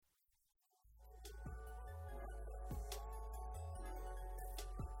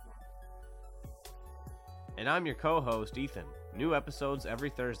And I'm your co-host, Ethan. New episodes every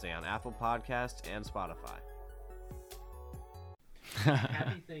Thursday on Apple Podcasts and Spotify.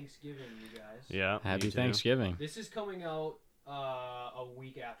 Happy Thanksgiving, you guys. Yeah. Happy Thanksgiving. This is coming out a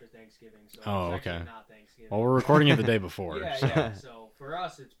week after Thanksgiving, so Oh, it's okay. actually not Thanksgiving. Well, we're recording it the day before. Yeah. So for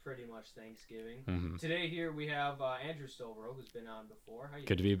us, it's pretty much Thanksgiving. Mm-hmm. Today here we have Andrew Stovro, who's been on before. How you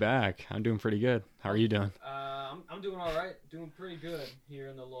Good to be back. I'm doing pretty good. How are you doing? I'm doing all right. Doing pretty good here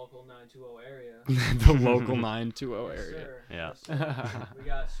in the local 920 area. The local 920 Yes, area. sir. Yeah. Yes, sir. We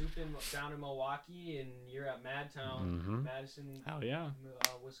got Soup down in Milwaukee, and you're at Madtown, Madison, Hell yeah.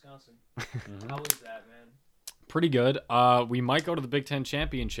 Wisconsin. How was that, man? Pretty good. We might go to the Big Ten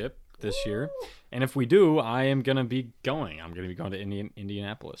Championship this year. And if we do, I am going to be going. I'm going to be going to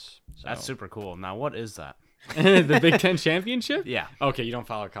Indianapolis. So. That's super cool. Now, what is that? The Big Ten Championship? Yeah. Okay, you don't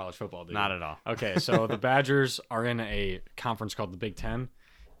follow college football, do you? Not at all. Okay, so the Badgers are in a conference called the Big Ten.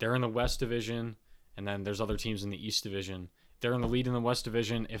 They're in the West Division, and then there's other teams in the East Division. They're in the lead in the West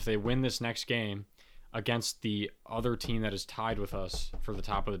Division. If they win this next game against the other team that is tied with us for the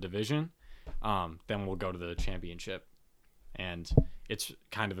top of the division, then we'll go to the championship. And it's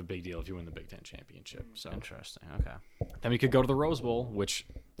kind of a big deal if you win the Big Ten Championship. So Interesting. Okay. then we could go to the Rose Bowl, which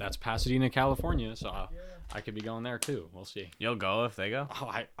that's Pasadena, California. So I could be going there too. We'll see. You'll go if they go?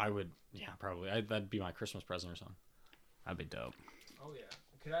 Oh, I would. Yeah, probably. That'd be my Christmas present or something. That'd be dope. Oh yeah.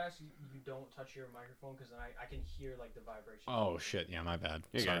 Could I ask you don't touch your microphone because I can hear like the vibration. Oh shit! Yeah, my bad.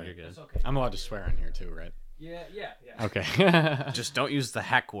 You're Sorry. good. You're good. It's okay. I'm allowed to swear in here too, right? Yeah. Okay. Just don't use the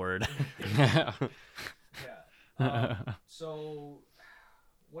heck word. Yeah. So,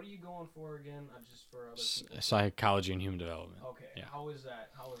 what are you going for again? Just for other people. Psychology and human development. Okay. Yeah. How is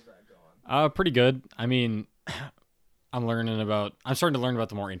that going? Pretty good. I mean, I'm starting to learn about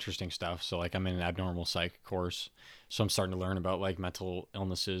the more interesting stuff. So like I'm in an abnormal psych course, so I'm starting to learn about like mental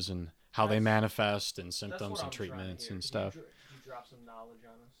illnesses and how they manifest and symptoms and treatments and stuff. Did you drop some knowledge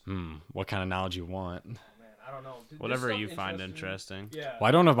on us? What kind of knowledge you want? Oh man, I don't know. Whatever you find interesting. Yeah. Well,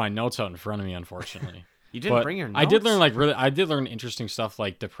 I don't have my notes out in front of me, unfortunately. You didn't bring your notes? I did learn interesting stuff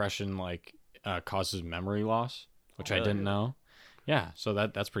like depression causes memory loss, which I didn't know. Yeah, so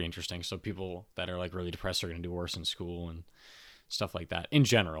that's pretty interesting. So people that are like really depressed are going to do worse in school and stuff like that. In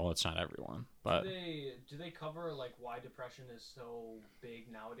general, it's not everyone, but do they cover like why depression is so big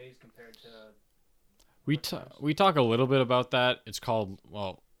nowadays compared to? We talk a little bit about that. It's called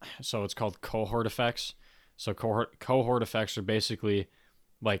cohort effects. So cohort effects are basically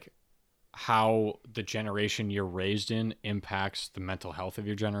like how the generation you're raised in impacts the mental health of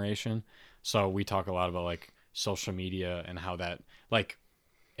your generation. So we talk a lot about like social media and how that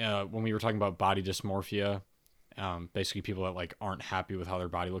when we were talking about body dysmorphia, basically people that like aren't happy with how their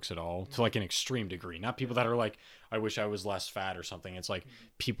body looks at all to like an extreme degree, not people that are like, I wish I was less fat or something. It's like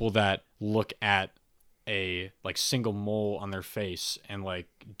people that look at a like single mole on their face and like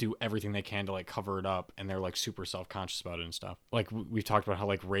do everything they can to like cover it up, and they're like super self-conscious about it and stuff. Like we've talked about how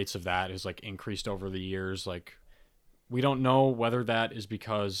like rates of that is like increased over the years. Like we don't know whether that is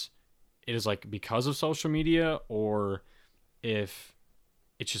because it is like because of social media or if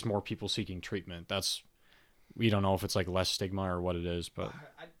it's just more people seeking treatment. We don't know if it's like less stigma or what it is, but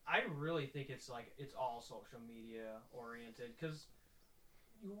I really think it's all social media oriented, because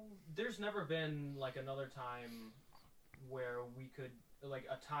there's never been like another time where we could like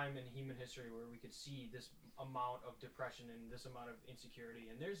a time in human history where we could see this amount of depression and this amount of insecurity,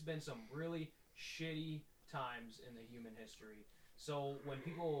 and there's been some really shitty times in the human history. So when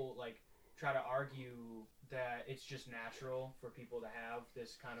people like try to argue that it's just natural for people to have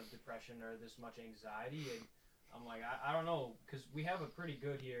this kind of depression or this much anxiety, and I'm like, I don't know, because we have it pretty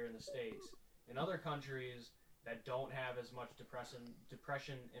good here in the States. In other countries that don't have as much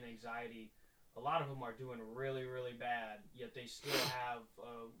depression and anxiety, a lot of them are doing really, really bad, yet they still have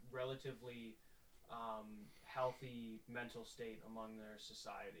a relatively healthy mental state among their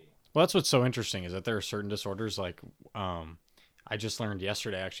society. well, that's what's so interesting is that there are certain disorders like I just learned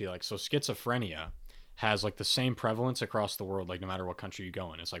yesterday actually, like, so schizophrenia has like the same prevalence across the world, like no matter what country you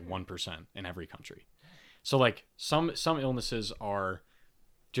go in. It's like 1% in every country. So like some illnesses are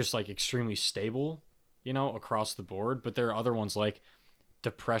just like extremely stable, across the board, but there are other ones like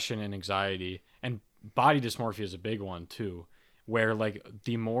depression and anxiety, and body dysmorphia is a big one too, where like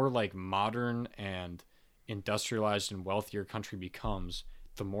the more like modern and industrialized and wealthier country becomes,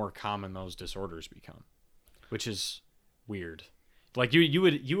 the more common those disorders become, which is weird. Like you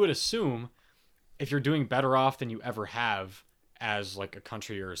would assume if you're doing better off than you ever have as like a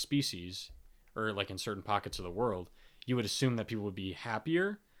country or a species, or like in certain pockets of the world, you would assume that people would be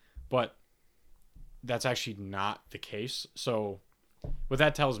happier, but that's actually not the case. So what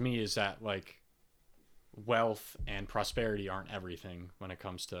that tells me is that like wealth and prosperity aren't everything when it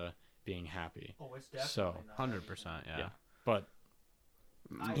comes to being happy. Oh, it's definitely So, not 100%, yeah. But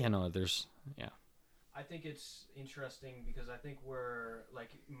I- there's I think it's interesting because I think we're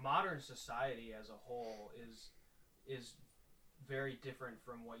like modern society as a whole is very different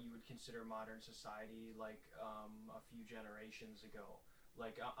from what you would consider modern society like a few generations ago.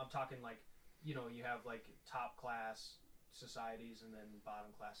 Like I'm talking like you have like top class societies and then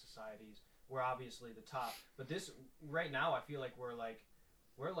bottom class societies. We're obviously the top, but this right now I feel like we're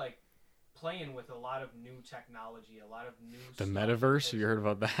playing with a lot of new technology, a lot of new the stuff metaverse. Have because- you heard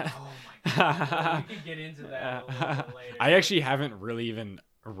about that? Oh my god! Well, we can get into that a little bit later. I actually haven't really even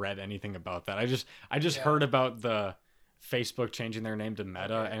read anything about that. I just Yeah. heard about the Facebook changing their name to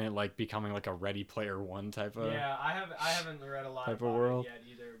Meta Okay. and it like becoming like a Ready Player One type of. Yeah, I haven't read a lot type of about world. it yet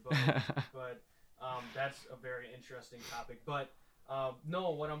either, but that's a very interesting topic. But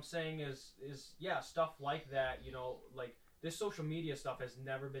no, what I'm saying is yeah, stuff like that. Like this social media stuff has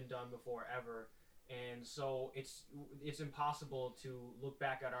never been done before ever, and so it's impossible to look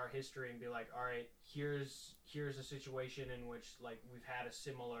back at our history and be like, all right, here's a situation in which like we've had a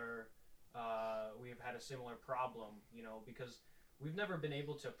similar problem, because we've never been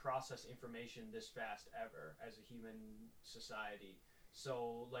able to process information this fast ever as a human society.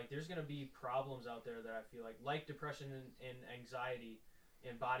 So like there's going to be problems out there that I feel like depression and anxiety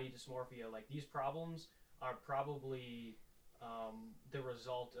and body dysmorphia, like these problems are probably the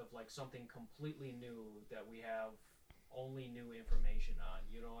result of like something completely new that we have only new information on.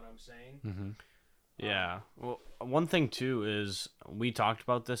 You know what I'm saying? Mm-hmm. Yeah. Well, one thing too is we talked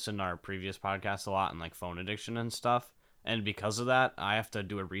about this in our previous podcast a lot, and like phone addiction and stuff. And because of that, I have to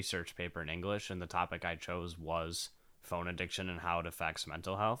do a research paper in English, and the topic I chose was phone addiction and how it affects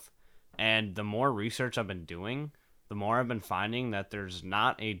mental health. And the more research I've been doing, the more I've been finding that there's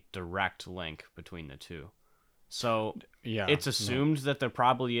not a direct link between the two. So Yeah, it's assumed that there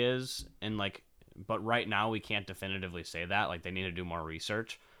probably is, and like, but right now we can't definitively say that. Like, they need to do more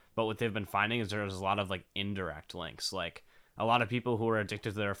research. But what they've been finding is there's a lot of like indirect links. Like, a lot of people who are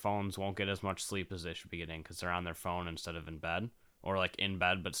addicted to their phones won't get as much sleep as they should be getting because they're on their phone instead of in bed, or like in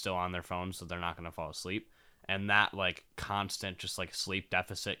bed but still on their phone, so they're not going to fall asleep. And that like constant just like sleep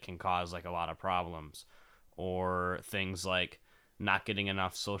deficit can cause like a lot of problems, or things like not getting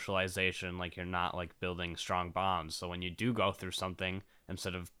enough socialization, like you're not like building strong bonds. So when you do go through something,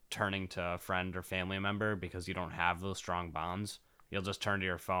 instead of turning to a friend or family member because you don't have those strong bonds, you'll just turn to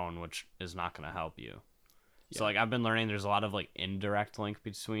your phone, which is not going to help you. Yeah. So like I've been learning there's a lot of like indirect link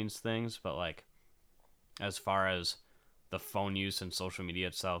between things, but like as far as the phone use and social media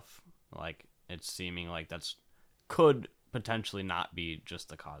itself, like it's seeming like that's could potentially not be just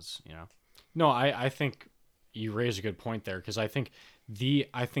the cause, No, I think you raise a good point there, because I think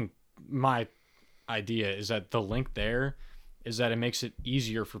my idea is that the link there is that it makes it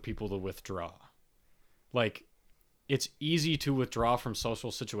easier for people to withdraw. Like, it's easy to withdraw from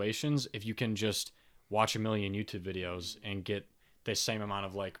social situations if you can just watch a million YouTube videos and get the same amount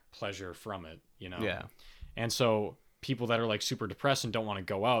of like pleasure from it, Yeah. And so people that are like super depressed and don't want to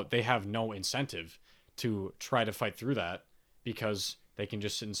go out, they have no incentive to try to fight through that, because they can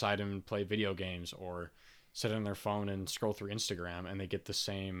just sit inside and play video games or sit on their phone and scroll through Instagram, and they get the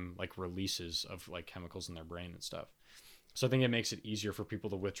same like releases of like chemicals in their brain and stuff. So I think it makes it easier for people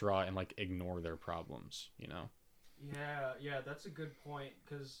to withdraw and like ignore their problems, Yeah, that's a good point,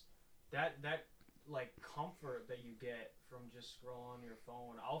 because that like comfort that you get from just scrolling on your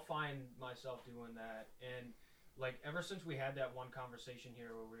phone, I'll find myself doing that. And like ever since we had that one conversation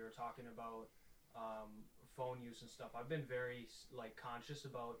here where we were talking about phone use and stuff, I've been very like conscious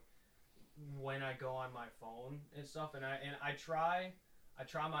about when I go on my phone and stuff, and I try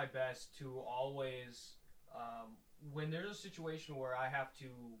my best to always when there's a situation where I have to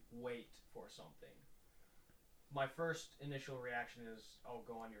wait for something, my first initial reaction is, oh,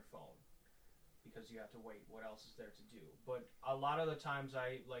 go on your phone, because you have to wait. What else is there to do? But a lot of the times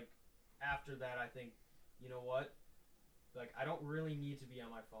after that I think, you know what? Like, I don't really need to be on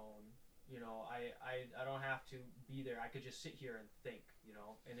my phone. I don't have to be there. I could just sit here and think,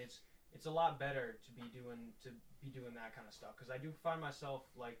 and it's a lot better to be doing that kind of stuff, because I do find myself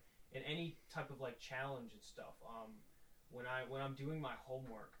like in any type of like challenge and stuff. When I'm doing my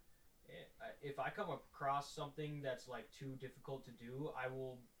homework, if I come across something that's like too difficult to do, I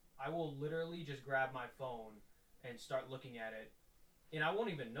will literally just grab my phone and start looking at it, and I won't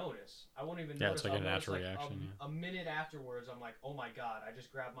even notice. Yeah, it's like a natural reaction. A minute afterwards, I'm like, oh my god, I just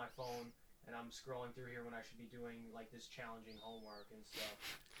grabbed my phone and I'm scrolling through here when I should be doing like this challenging homework and stuff.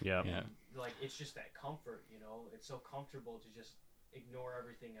 Yeah. Like, it's just that comfort, It's so comfortable to just ignore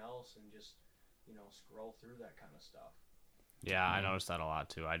everything else and just scroll through that kind of stuff. Yeah, I noticed that a lot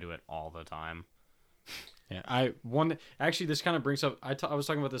too. I do it all the time. Yeah, actually this kind of brings up. I was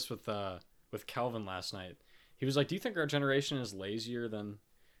talking about this with Calvin last night. He was like, "Do you think our generation is lazier than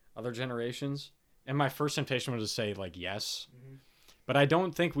other generations?" And my first temptation was to say like yes, but I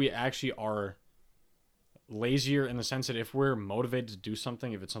don't think we actually are lazier in the sense that if we're motivated to do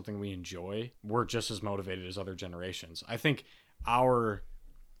something, if it's something we enjoy, we're just as motivated as other generations. I think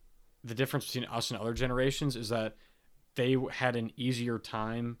the difference between us and other generations is that they had an easier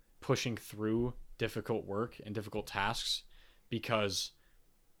time pushing through difficult work and difficult tasks because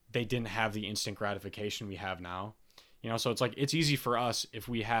they didn't have the instant gratification we have now. So it's like, it's easy for us if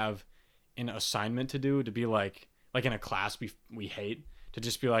we have an assignment to do to be like in a class we hate, to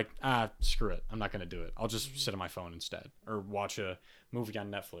just be like, screw it, I'm not going to do it. I'll just sit on my phone instead or watch a movie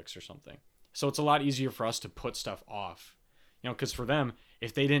on Netflix or something. So it's a lot easier for us to put stuff off, because for them,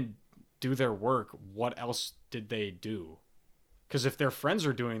 if they didn't do their work, what else did they do? Because if their friends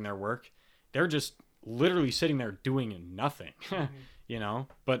are doing their work, they're just literally sitting there doing nothing,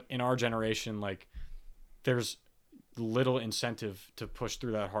 But in our generation, like, there's little incentive to push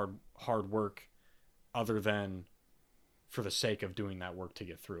through that hard work other than for the sake of doing that work to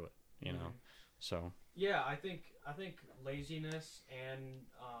get through it, So yeah, I think laziness and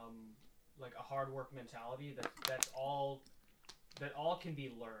like a hard work mentality that all can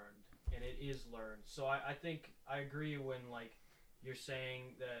be learned, and it is learned. So I think I agree when like you're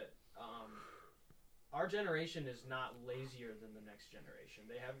saying that our generation is not lazier than the next generation.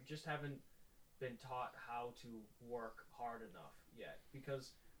 They haven't been taught how to work hard enough yet.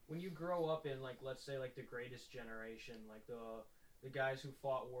 Because when you grow up in, like, let's say like the greatest generation, like the guys who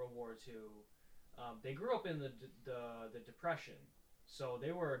fought World War II, they grew up in the Depression, so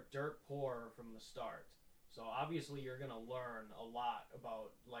they were dirt poor from the start. So obviously you're gonna learn a lot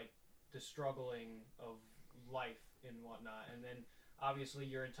about like the struggling of life and whatnot, and then obviously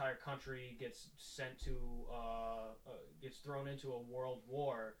your entire country gets thrown into a world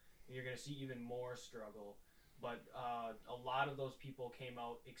war, and you're going to see even more struggle. But a lot of those people came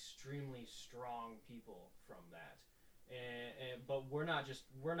out extremely strong people from that, but we're not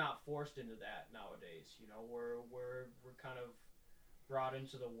forced into that nowadays. We're kind of brought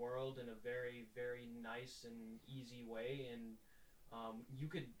into the world in a very, very nice and easy way, and you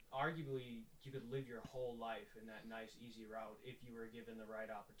could live your whole life in that nice, easy route if you were given the right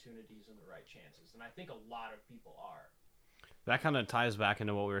opportunities and the right chances. And I think a lot of people are. That kind of ties back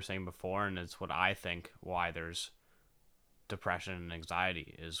into what we were saying before, and it's what I think why there's depression and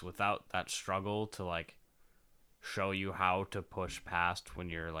anxiety is without that struggle to like show you how to push past when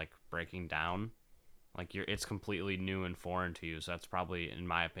you're like breaking down. Like it's completely new and foreign to you. So that's probably, in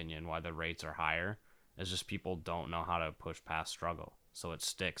my opinion, why the rates are higher. It's just people don't know how to push past struggle. So it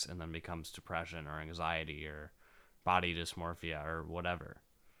sticks and then becomes depression or anxiety or body dysmorphia or whatever.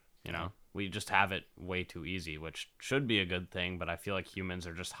 We just have it way too easy, which should be a good thing, but I feel like humans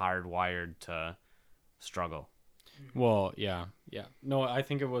are just hardwired to struggle. Well, yeah. No, I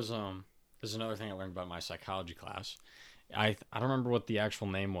think it was there's another thing I learned about my psychology class. I don't remember what the actual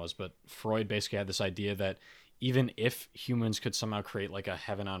name was, but Freud basically had this idea that even if humans could somehow create like a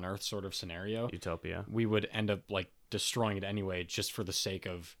heaven on earth sort of scenario, utopia, we would end up like destroying it anyway, just for the sake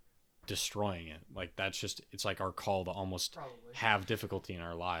of destroying it. Like it's like our call to almost have difficulty in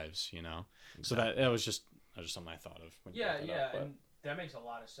our lives, Exactly. So that was just something I thought of. And that makes a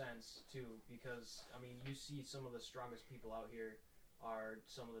lot of sense too, because I mean, you see some of the strongest people out here are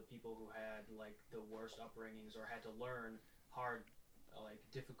some of the people who had like the worst upbringings or had to learn hard, like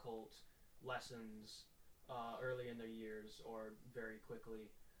difficult lessons early in their years or very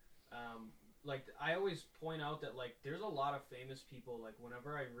quickly. Like I always point out that like there's a lot of famous people, like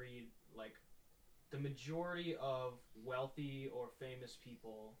whenever I read like the majority of wealthy or famous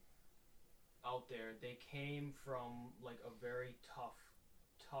people out there, they came from like a very tough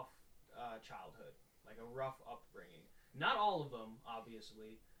childhood, like a rough upbringing. Not all of them,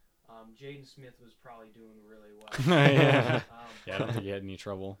 obviously. Jaden Smith was probably doing really well. Yeah. I don't think he had any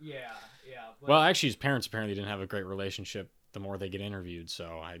trouble. Yeah. But, well, actually, his parents apparently didn't have a great relationship the more they get interviewed,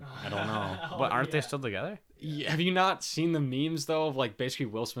 so I don't know. But aren't they still together? Yeah. Have you not seen the memes, though, of like basically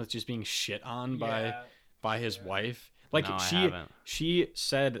Will Smith just being shit on by his wife? Like No, she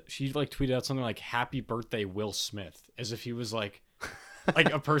said, she like tweeted out something like "Happy Birthday, Will Smith," as if he was like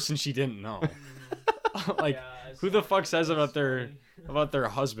a person she didn't know. Like, who the fuck says about their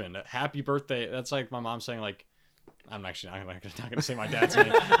husband "Happy Birthday"? That's like my mom saying like, I'm actually not gonna say my dad's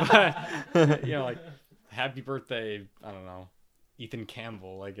name, but like "Happy Birthday," I don't know, Ethan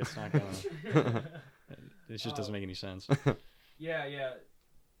Campbell. Like, it's not gonna. It just doesn't make any sense. Yeah.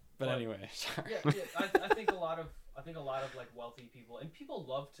 But anyway, sorry. Yeah, I think a lot of like wealthy people, and people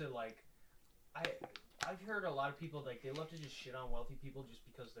love to like, I've heard a lot of people like they love to just shit on wealthy people just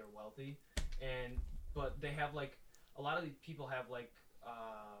because they're wealthy, but they have like a lot of these people have like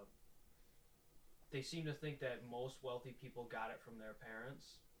they seem to think that most wealthy people got it from their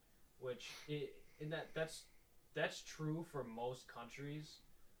parents, that's true for most countries,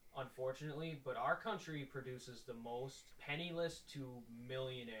 unfortunately, but our country produces the most penniless to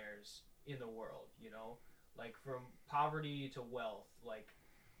millionaires in the world, like from poverty to wealth. Like,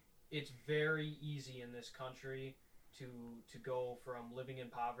 it's very easy in this country to go from living in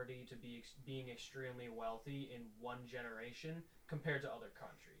poverty to being extremely wealthy in one generation compared to other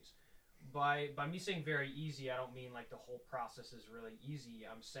countries. By me saying very easy, I don't mean like the whole process is really easy.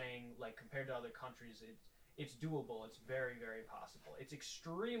 I'm saying like compared to other countries, it's doable. It's very, very possible. It's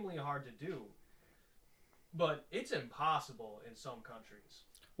extremely hard to do, but it's impossible in some countries.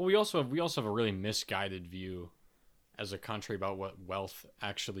 Well, we also have a really misguided view as a country about what wealth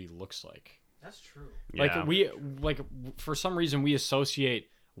actually looks like. That's true. Like for some reason we associate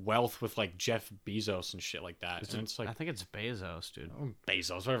wealth with like Jeff Bezos and shit like that. And it's like, I think it's Bezos, dude.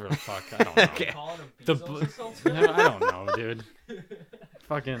 Bezos, whatever the fuck. I don't know. Calling him Bezos insulting? I don't know, dude.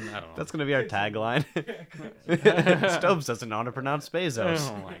 Fucking, I don't know. That's gonna be our tagline. Stobes doesn't know how to pronounce Bezos.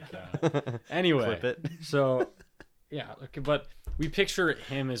 Oh my god. Anyway, Flip it. So yeah, okay, but we picture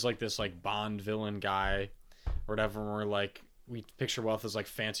him as like this like Bond villain guy or whatever, and we're like, we picture wealth as like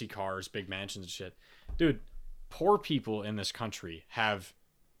fancy cars, big mansions and shit. Dude, poor people in this country have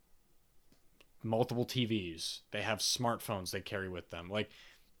multiple TVs. They have smartphones they carry with them. Like,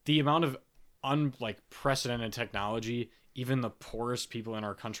 the amount of unprecedented technology even the poorest people in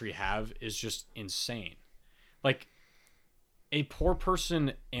our country have is just insane. Like, a poor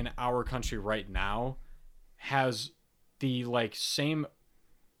person in our country right now has the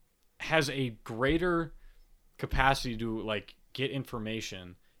has a greater capacity to like get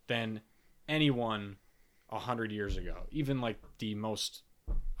information than anyone 100 years ago, even like the most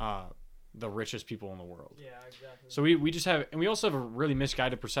the richest people in the world. Yeah, exactly. So we just have, and we also have a really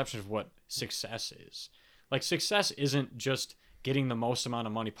misguided perception of what success is. Like, success isn't just getting the most amount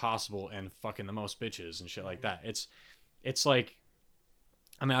of money possible and fucking the most bitches and shit like that. It's like,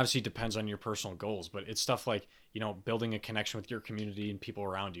 I mean, obviously it depends on your personal goals, but it's stuff like, you know, building a connection with your community and people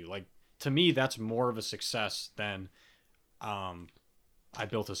around you. Like, to me, that's more of a success than I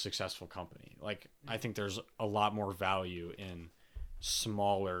built a successful company. Like, I think there's a lot more value in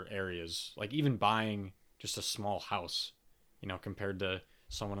smaller areas, like even buying just a small house, you know, compared to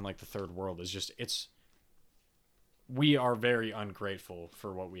someone in like the third world is just, we are very ungrateful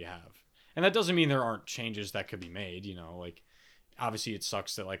for what we have. And that doesn't mean there aren't changes that could be made, you know, like obviously it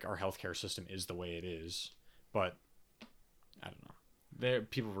sucks that like our healthcare system is the way it is, but I don't know.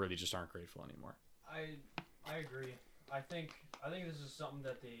 People really just aren't grateful anymore. I agree. I think this is something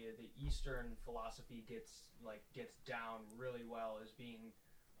that the Eastern philosophy gets down really well, is being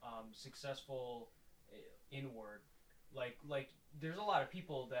successful inward. Like there's a lot of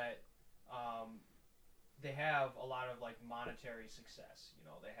people that they have a lot of like monetary success. You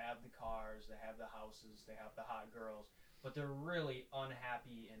know, they have the cars, they have the houses, they have the hot girls, but they're really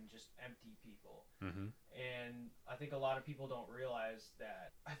unhappy and just empty people. Mm-hmm. And I think a lot of people don't realize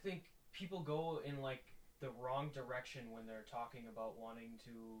that. I think people go in like the wrong direction when they're talking about wanting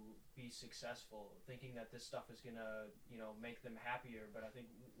to be successful, thinking that this stuff is gonna, you know, make them happier. But I think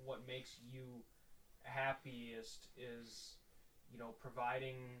what makes you happiest is, you know,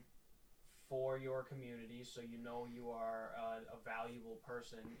 providing for your community, so you know you are a valuable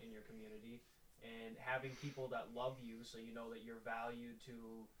person in your community, and having people that love you, so you know that you're valued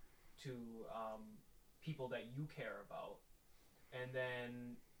to people that you care about, and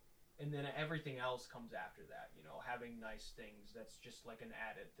then everything else comes after that. You know, having nice things, that's just like an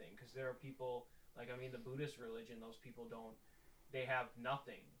added thing, because there are people, like, I mean, the Buddhist religion, those people they have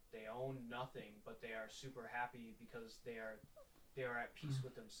nothing, they own nothing, but they are super happy because they are at peace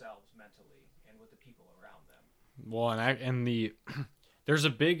with themselves mentally and with the people around them. Well, and there's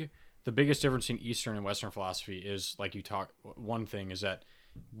the biggest difference in Eastern and Western philosophy is, like, one thing is that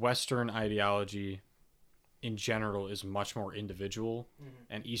Western ideology in general is much more individual, mm-hmm.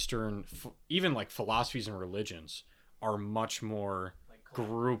 and Eastern, even like philosophies and religions, are much more like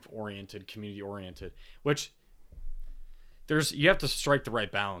group oriented, community oriented, which you have to strike the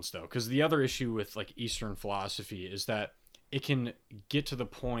right balance though, because the other issue with like Eastern philosophy is that it can get to the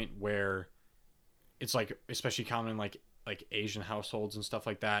point where it's like, especially common in like Asian households and stuff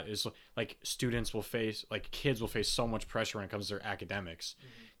like that, is like kids will face so much pressure when it comes to their academics, mm-hmm.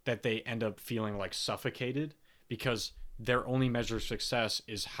 that they end up feeling like suffocated because their only measure of success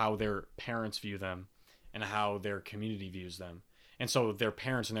is how their parents view them and how their community views them. And so their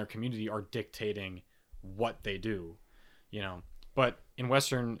parents and their community are dictating what they do, you know. But in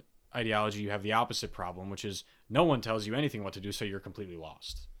Western ideology, you have the opposite problem, which is no one tells you anything what to do, so you're completely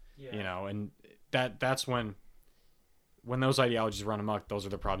lost. Yeah. You know, and that's when those ideologies run amok, those are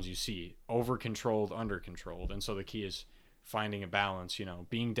the problems you see. Over-controlled, under-controlled. And so the key is finding a balance, you know,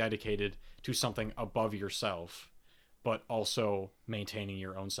 being dedicated to something above yourself, but also maintaining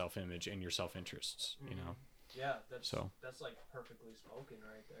your own self-image and your self-interests, you know. Yeah, that's like perfectly spoken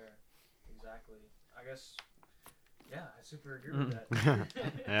right there. Exactly. I guess, yeah, I super agree with that.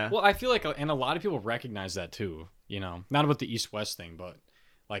 Yeah. Well, I feel like, and a lot of people recognize that too, you know, not about the East-West thing, but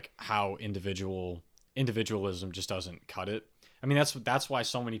like how individualism just doesn't cut it. I mean, that's why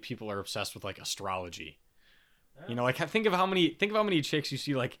so many people are obsessed with like astrology. Yeah. You know, like think of how many chicks you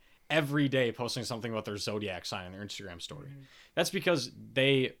see like every day posting something about their zodiac sign in their Instagram story. Mm-hmm. That's because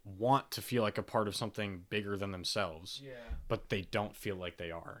they want to feel like a part of something bigger than themselves. Yeah. But they don't feel like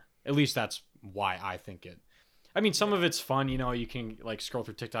they are. At least that's why I think it. I mean, some of it's fun, you know, you can like scroll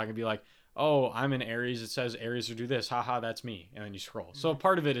through TikTok and be like, oh, I'm in Aries. It says Aries will do this. Haha, that's me. And then you scroll. Mm-hmm. So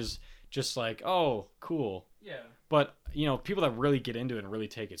part of it is just like, oh, cool. Yeah. But, you know, people that really get into it and really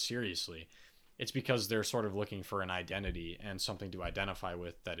take it seriously, it's because they're sort of looking for an identity and something to identify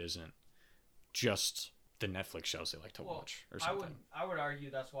with that isn't just the Netflix shows they like to watch or something. I would argue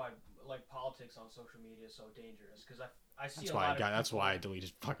that's why like politics on social media is so dangerous, because I see That's why I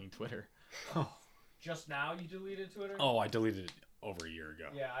deleted fucking Twitter. Just now you deleted Twitter? Oh, I deleted it over a year ago.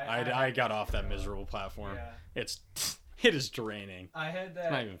 Yeah, I got off that miserable platform. Yeah. It is draining.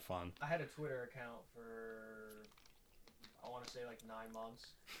 It's not even fun. I had a Twitter account for, I want to say like 9 months,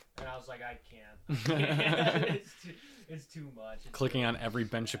 and I was like, I can't. It's too much. Clicking on every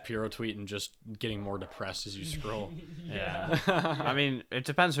Ben Shapiro tweet and just getting more depressed as you scroll. Yeah. I mean, it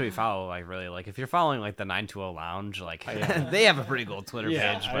depends who you follow. Like, really, like if you're following like the 920 Lounge, like they have a pretty cool Twitter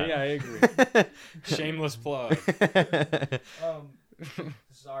page. But... I agree. Shameless plug. This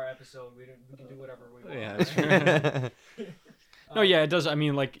is our episode. We can do whatever we want. Yeah, that's true. No, yeah, it does. I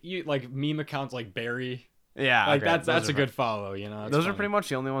mean, like meme accounts like Barry. Yeah, like okay. that's a good follow, you know. Those are pretty much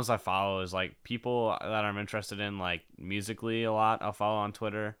the only ones I follow. Is like people that I'm interested in, like musically a lot. I'll follow on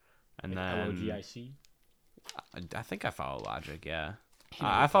Twitter, and then LOGIC. I think I follow Logic. Yeah,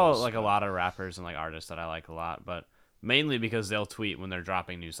 I follow like a lot of rappers and like artists that I like a lot, but mainly because they'll tweet when they're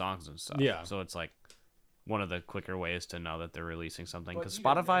dropping new songs and stuff. Yeah. So it's like one of the quicker ways to know that they're releasing something, because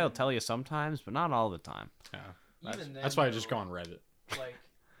Spotify will tell you sometimes, but not all the time. Yeah. That's why I just go on Reddit. Like.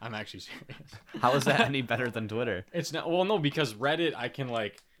 I'm actually serious. How is that any better than Twitter? It's not. Well, no, because Reddit, I can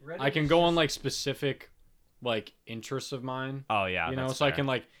go on like specific like interests of mine. Oh yeah, you know, so fair. I can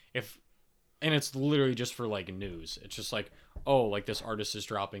like and it's literally just for like news. It's just like, oh, like this artist is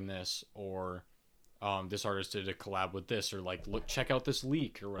dropping this, or this artist did a collab with this, or like check out this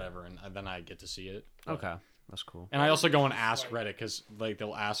leak or whatever, and then I get to see it. Okay, that's cool. And I also go and ask Reddit, because like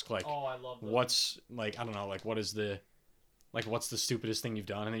they'll ask like, oh, I love those. What's like, I don't know, like what's the stupidest thing you've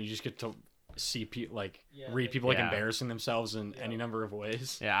done, and then you just get to see read people like embarrassing themselves in any number of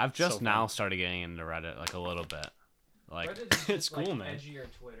ways. Yeah, I've just now started getting into Reddit like a little bit. Like Reddit is it's cool, like man.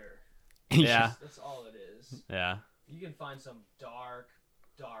 Edgier Twitter. Yeah, that's all it is. Yeah, you can find some dark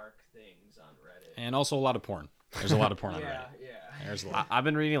things on Reddit, and also a lot of porn. There's a lot of porn on Reddit. Yeah. There's a lot. I've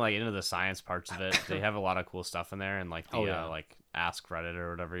been reading like into the science parts of it. They have a lot of cool stuff in there, and like the like Ask Reddit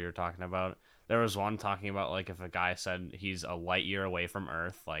or whatever you're talking about. There was one talking about like if a guy said he's a light year away from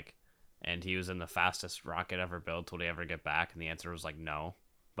Earth, like, and he was in the fastest rocket ever built, would he ever get back? And the answer was like no.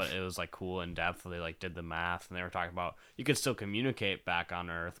 But it was like cool in depth. They like did the math, and they were talking about you could still communicate back on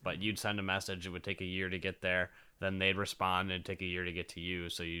Earth, but you'd send a message. It would take a year to get there. Then they'd respond, and it'd take a year to get to you.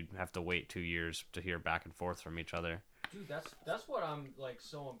 So you'd have to wait 2 years to hear back and forth from each other. Dude, that's what I'm like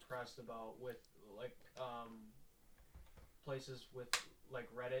so impressed about with like places with like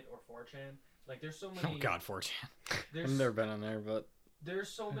Reddit or 4chan. Like there's so many. Oh God, 4chan. I've never been on there, but there's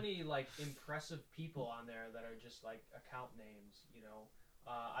so many like impressive people on there that are just like account names. You know,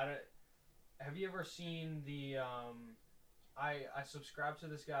 have you ever seen the? I subscribe to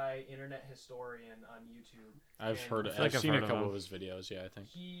this guy, Internet Historian, on YouTube. I've seen a couple of his videos. Yeah, I think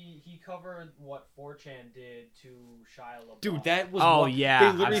he covered what 4chan did to Shia LaBeouf. Dude, that was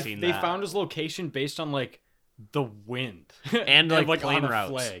I've seen that. They found his location based on like the wind and like plane on a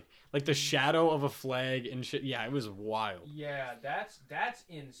routes. Flag. Like the shadow of a flag and shit. Yeah, it was wild. Yeah, that's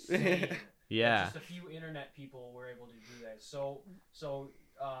insane. Yeah. Just a few internet people were able to do that. So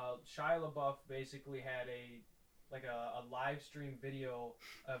Shia LaBeouf basically had like a live stream video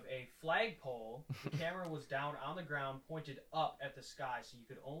of a flagpole. The camera was down on the ground, pointed up at the sky, so you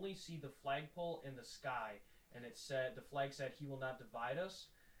could only see the flagpole in the sky. And the flag said, "He will not divide us."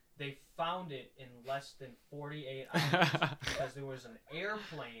 They found it in less than 48 hours because there was an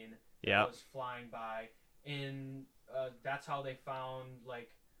airplane that was flying by, and that's how they found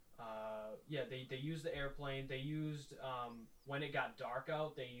they used the airplane. They used when it got dark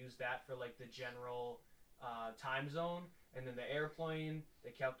out, they used that for like the general time zone, and then the airplane,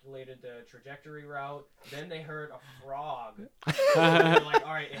 they calculated the trajectory route. Then they heard a frog. They're like,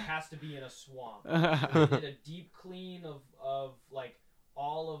 all right, it has to be in a swamp. So they did a deep clean of like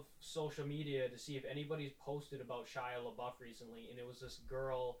all of social media to see if anybody's posted about Shia LaBeouf recently, and it was this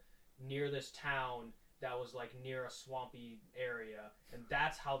girl near this town that was like near a swampy area, and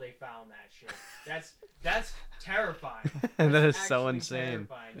that's how they found that shit. That's terrifying. That is Actually so insane.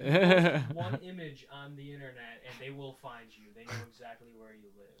 terrifying. You post one image on the internet and they will find you. They know exactly where you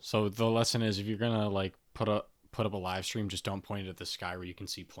live. So the lesson is, if you're gonna like put up a live stream, just don't point it at the sky where you can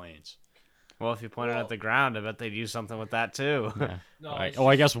see planes. Well, if you pointed at the ground, I bet they'd use something with that too. Yeah. No, Right.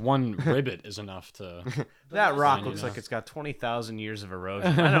 I guess one ribbit is enough to. That rock lesson looks is- like it's got 20,000 years of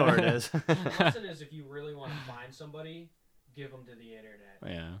erosion. I know where it is. The lesson is, if you really want to find somebody, give them to the internet.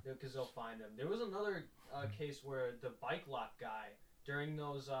 Yeah. Because they'll find them. There was another case where the bike lock guy, during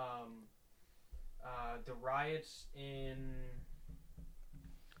those the riots in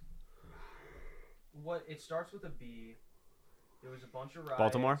it starts with a B. There was a bunch of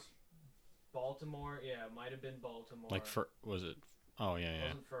riots. Baltimore, yeah, it might have been Baltimore. Was it? Oh yeah, It yeah.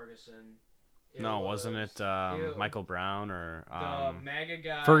 wasn't Ferguson. Wasn't it Michael Brown or the MAGA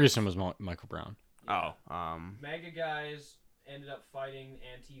guys? Ferguson was Michael Brown. Oh, MAGA guys ended up fighting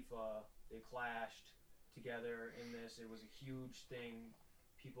Antifa. They clashed together in this. It was a huge thing.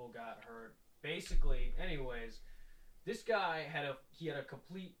 People got hurt. Basically, anyways, this guy had a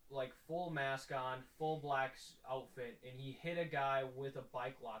complete like full mask on, full black outfit, and he hit a guy with a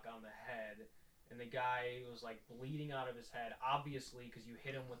bike lock on the head, and the guy was like bleeding out of his head, obviously because you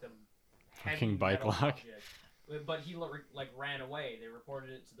hit him with a heavy Fucking bike metal lock. object. But he like ran away. They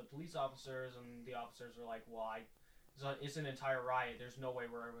reported it to the police officers, and the officers were like, "Well, it's an entire riot. There's no way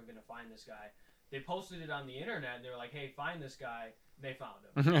we're ever gonna find this guy." They posted it on the internet, and they were like, "Hey, find this guy." And they found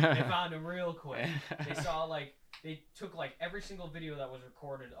him. They found him real quick. They saw they took like every single video that was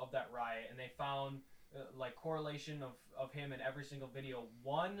recorded of that riot, and they found like correlation of him in every single video.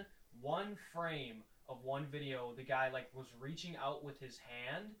 One frame of one video, the guy like was reaching out with his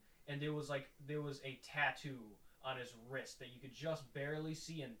hand, and there was a tattoo on his wrist that you could just barely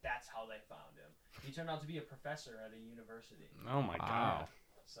see, and that's how they found him. He turned out to be a professor at a university. Oh my god.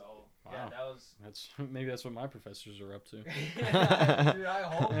 So yeah, that was. Maybe that's what my professors are up to. Yeah, dude, I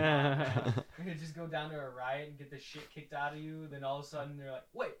hope not. Man. You're gonna just go down to a riot and get the shit kicked out of you, then all of a sudden they're like,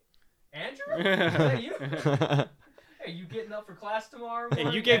 "Wait, Andrew? Is that you? Hey, you getting up for class tomorrow morning?"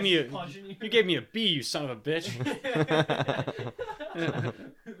 Hey, you gave me you gave me a B, you son of a bitch.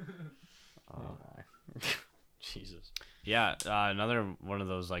 oh. Jesus. Yeah, another one of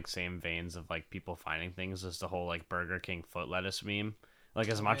those like same veins of like people finding things is the whole like Burger King foot lettuce meme. Like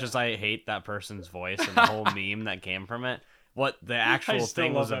as much as I hate that person's voice and the whole meme that came from it, what the actual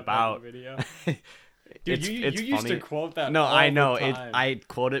thing was about. Video. Dude, you used to quote that. No, all I know the it. time. I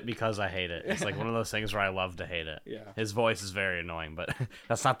quote it because I hate it. It's like one of those things where I love to hate it. Yeah. His voice is very annoying, but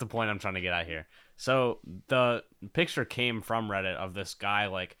that's not the point I'm trying to get at here. So the picture came from Reddit of this guy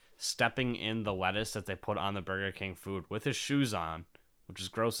like stepping in the lettuce that they put on the Burger King food with his shoes on, which is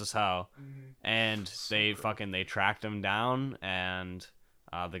gross as hell. Mm-hmm. And they tracked him down, and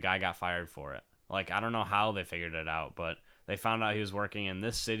the guy got fired for it. Like I don't know how they figured it out, but they found out he was working in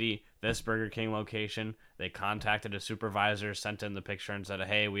this city, this Burger King location. They contacted a supervisor, sent in the picture, and said,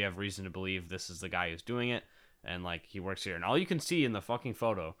 "Hey, we have reason to believe this is the guy who's doing it, and like he works here." And all you can see in the fucking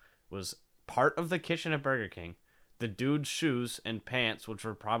photo was part of the kitchen at Burger King, the dude's shoes and pants, which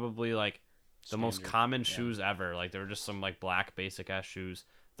were probably like the most common shoes ever. Like they were just some like black basic ass shoes.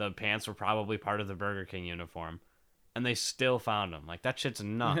 The pants were probably part of the Burger King uniform, and they still found him. Like that shit's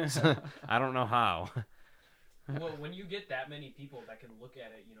nuts. I don't know how. Well, when you get that many people that can look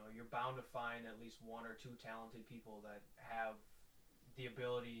at it, you're bound to find at least one or two talented people that have the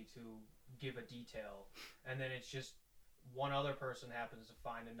ability to give a detail, and then it's just one other person happens to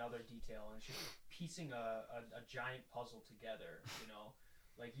find another detail, and it's just piecing a giant puzzle together,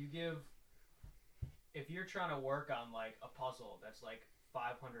 Like if you're trying to work on like a puzzle that's like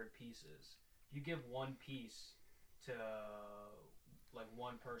 500 pieces, you give one piece to like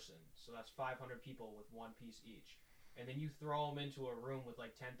one person, so that's 500 people with one piece each, and then you throw them into a room with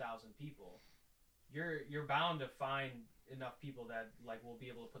like 10,000 people. you're bound to find enough people that like will be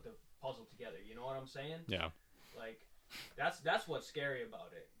able to put the puzzle together. You know what I'm saying? Yeah. Like that's what's scary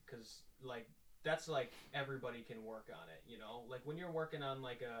about it, because like that's like everybody can work on it. You know, like when you're working on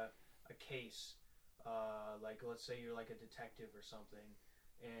like a case, like let's say you're like a detective or something,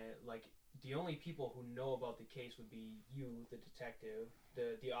 and like the only people who know about the case would be you, the detective,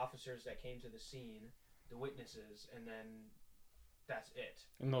 the officers that came to the scene, the witnesses, and then that's it.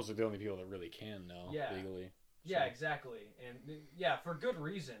 And those are the only people that really can know legally. So. Yeah, exactly. And yeah, for good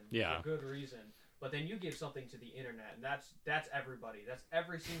reason. Yeah. For good reason. But then you give something to the internet, and that's everybody. That's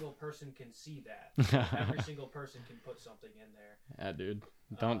every single person can see that. Every single person can put something in there. Yeah, dude.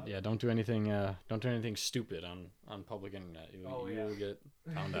 Don't do anything stupid on public internet. You will get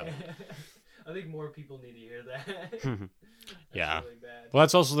found out. I think more people need to hear that. Yeah. Really bad. Well,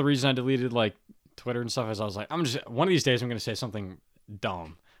 that's also the reason I deleted like Twitter and stuff. Is I was like, one of these days I'm gonna say something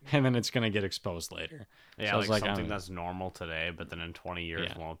dumb, and then it's gonna get exposed later. Yeah, so I was like something that's normal today, but then in 20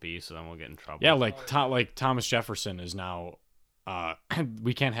 years won't be. So then we'll get in trouble. Yeah, like Thomas Jefferson is now.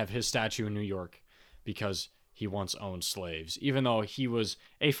 We can't have his statue in New York because he once owned slaves, even though he was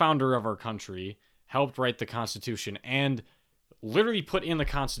a founder of our country, helped write the Constitution, and literally put in the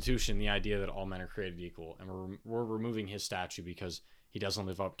Constitution the idea that all men are created equal, and we're removing his statue because he doesn't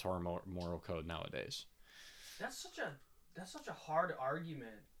live up to our moral code nowadays. That's such a hard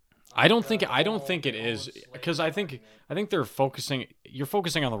argument. I don't think it is, because I think you're focusing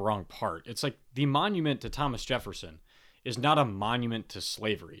on the wrong part. It's like the monument to Thomas Jefferson is not a monument to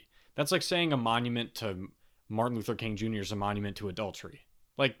slavery. That's like saying a monument to Martin Luther King Jr. is a monument to adultery.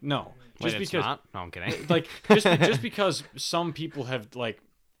 Like, no. Wait, it's not? No, I'm kidding. Like, just because some people have, like,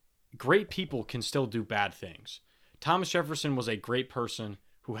 great people can still do bad things. Thomas Jefferson was a great person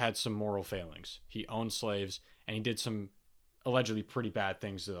who had some moral failings. He owned slaves, and he did some allegedly pretty bad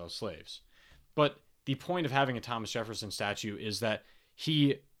things to those slaves. But the point of having a Thomas Jefferson statue is that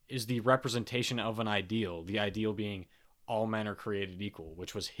he is the representation of an ideal, the ideal being all men are created equal,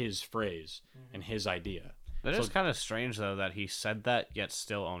 which was his phrase and his idea. That is kind of strange, though, that he said that yet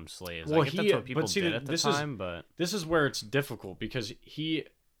still owned slaves. Well, I get that's what people did at the time, but this is where it's difficult, because he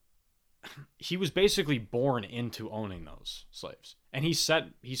was basically born into owning those slaves, and he set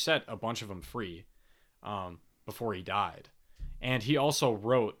a bunch of them free before he died. And he also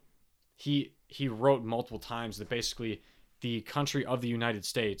wrote he wrote multiple times that basically the country of the United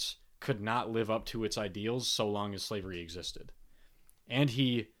States could not live up to its ideals so long as slavery existed. And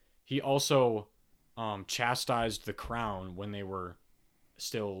he also chastised the crown when they were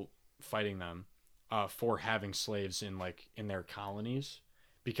still fighting them for having slaves in their colonies,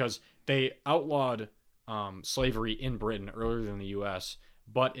 because they outlawed slavery in Britain earlier than the U.S.,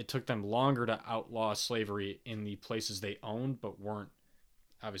 but it took them longer to outlaw slavery in the places they owned but weren't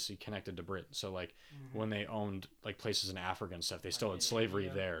obviously connected to Britain. So like when they owned like places in Africa and stuff, they still had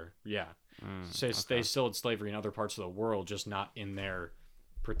slavery there. Yeah. They still had slavery in other parts of the world, just not in their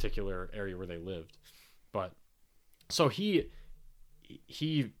particular area where they lived. But so he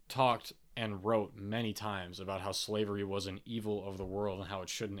talked and wrote many times about how slavery was an evil of the world and how it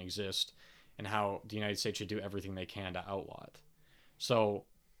shouldn't exist, and how the United States should do everything they can to outlaw it. So,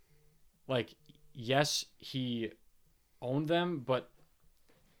 like, yes, he owned them, but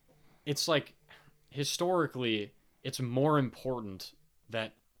it's like, historically, it's more important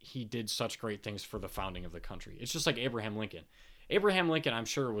that he did such great things for the founding of the country. It's just like Abraham Lincoln. Abraham Lincoln, I'm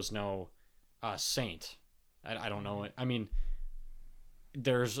sure, was no saint. I don't know. I mean,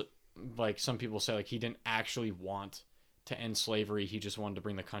 there's, like, some people say, like, he didn't actually want to end slavery. He just wanted to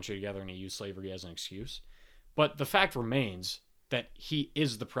bring the country together, and he used slavery as an excuse. But the fact remains that he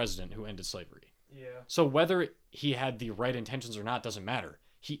is the president who ended slavery. Yeah. So whether he had the right intentions or not doesn't matter.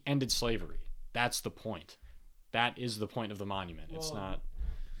 He ended slavery. That's the point. That is the point of the monument. Well, it's not...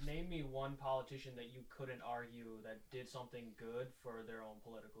 Name me one politician that you couldn't argue that did something good for their own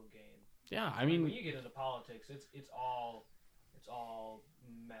political gain. Yeah, I mean... When you get into politics, it's all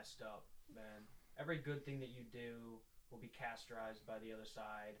messed up, man. Every good thing that you do will be castorized by the other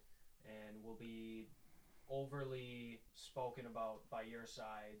side and will be overly spoken about by your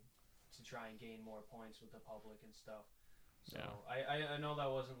side to try and gain more points with the public and stuff. So yeah. I know that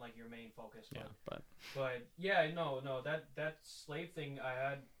wasn't like your main focus, but yeah, no, that slave thing,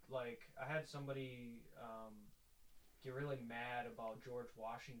 I had somebody get really mad about George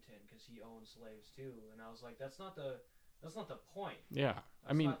Washington because he owned slaves too, and I was like, that's not the point. Yeah,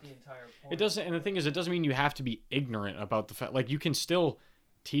 that's not the entire point. It doesn't, and the thing is, it doesn't mean you have to be ignorant about the fact. Like, you can still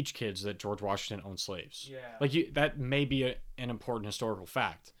teach kids that George Washington owned slaves. Yeah, like that may be an important historical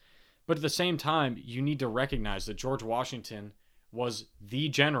fact. But at the same time, you need to recognize that George Washington was the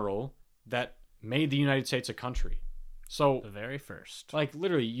general that made the United States a country. So The very first. like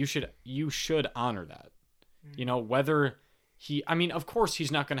literally you should honor that. You know, whether I mean, of course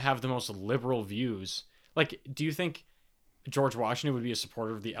he's not going to have the most liberal views. Like, do you think George Washington would be a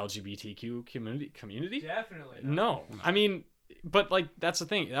supporter of the LGBTQ community? Definitely not. No. I mean, but like that's the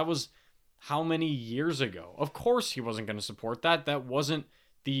thing. That was how many years ago? Of course he wasn't going to support that. That wasn't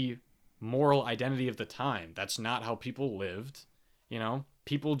the moral identity of the time. That's not how people lived, you know?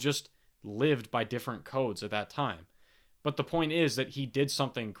 People just lived by different codes at that time. But the point is that he did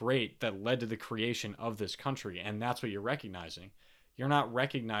something great that led to the creation of this country, and that's what you're recognizing. You're not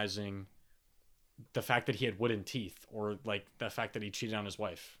recognizing the fact that he had wooden teeth or like the fact that he cheated on his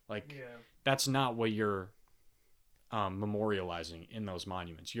wife. Like that's not what you're memorializing in those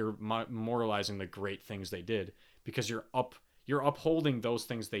monuments. You're memorializing the great things they did because you're upholding those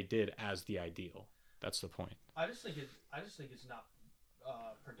things they did as the ideal. That's the point. I just think it's not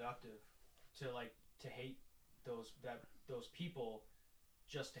productive to hate those people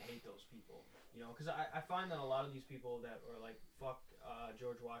just to hate those people, you know, because I find that a lot of these people that are like fuck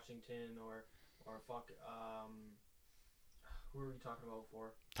George Washington or fuck who were we talking about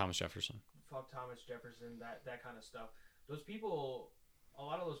before? Thomas Jefferson. Fuck Thomas Jefferson, that kind of stuff. Those people, a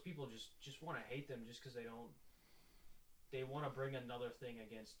lot of those people just want to hate them just because they want to bring another thing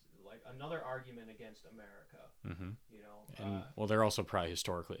against, like another argument against America. Mm-hmm. You know, and well, they're also probably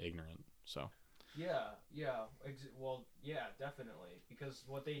historically ignorant, so. Yeah, definitely. Because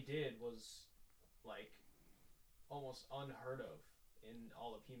what they did was, like, almost unheard of in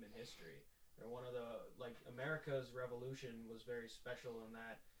all of human history. They're one of America's revolution was very special in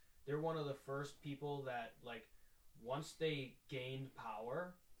that they're one of the first people that, like, once they gained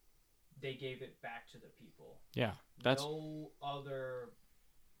power, they gave it back to the people. Yeah, that's... No other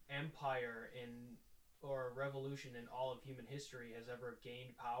empire or revolution in all of human history has ever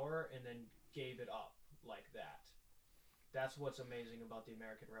gained power and then gave it up like that. That's what's amazing about the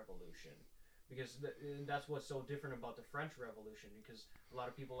American Revolution, because that's what's so different about the French Revolution, because a lot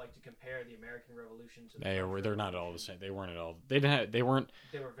of people like to compare the American Revolution to they're not all the same. They weren't at all. They were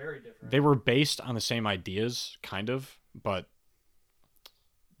very different. They were based on the same ideas, kind of, but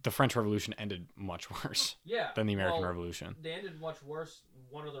the French Revolution ended much worse than the American Revolution. They ended much worse.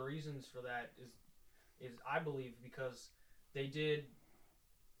 One of the reasons for that is I believe because they did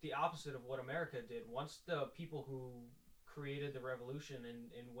the opposite of what America did. Once the people who created the revolution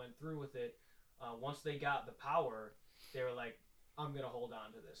and went through with it, once they got the power, they were like, I'm going to hold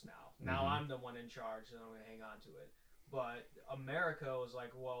on to this now. Now I'm the one in charge, and I'm going to hang on to it. But America was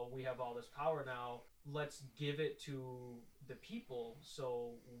like, well, we have all this power now. Let's give it to the people,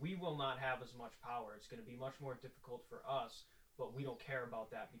 so we will not have as much power. It's going to be much more difficult for us, but we don't care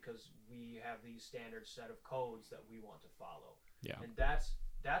about that because we have these standard set of codes that we want to follow. Yeah. And that's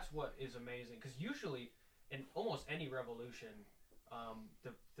what is amazing, because usually in almost any revolution,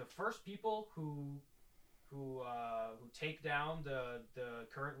 the first people who take down the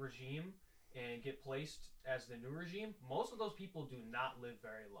current regime and get placed as the new regime, most of those people do not live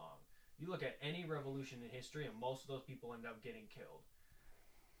very long. You look at any revolution in history, and most of those people end up getting killed.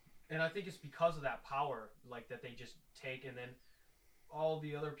 And I think it's because of that power, like, that they just take, and then all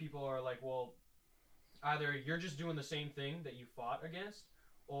the other people are like, well, either you're just doing the same thing that you fought against,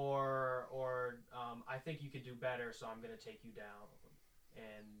 or I think you could do better, so I'm going to take you down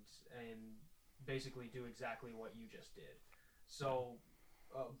and basically do exactly what you just did. So,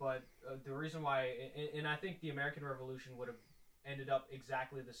 but the reason why, and I think the American Revolution would have ended up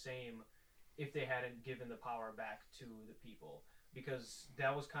exactly the same if they hadn't given the power back to the people, because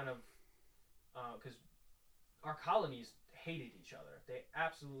that was kind of, because our colonies hated each other. They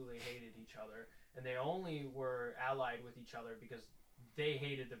absolutely hated each other, and they only were allied with each other because they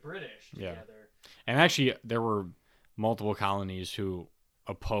hated the British together. And actually, there were multiple colonies who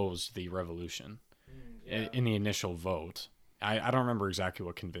opposed the revolution in the initial vote. I don't remember exactly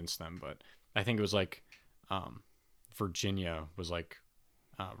what convinced them, but I think it was like Virginia was like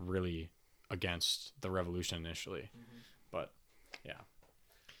really against the revolution initially. But yeah.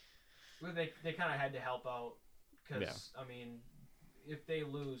 Well, they kind of had to help out because, I mean, if they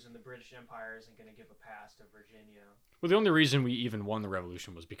lose, and the British Empire isn't going to give a pass to Virginia. Well, the only reason we even won the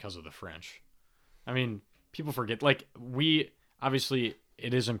revolution was because of the French. I mean, people forget, like, obviously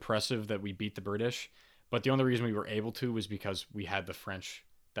it is impressive that we beat the British, but the only reason we were able to was because we had the French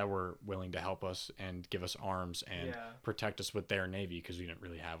that were willing to help us and give us arms and protect us with their navy, because we didn't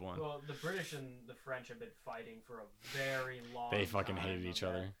really have one. Well, the British and the French have been fighting for a very long time. They fucking hated each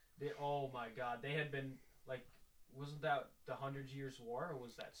other. Oh my god, they had been, like, wasn't that the 100 Years' War, or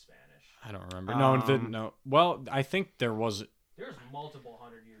was that Spanish? I don't remember. No. Well, I think there was There's multiple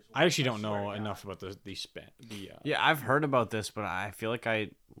 100 years. I actually don't swear to know God. enough about the Yeah, I've heard about this, but I feel like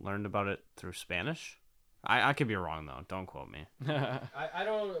I learned about it through Spanish. I could be wrong though. Don't quote me. I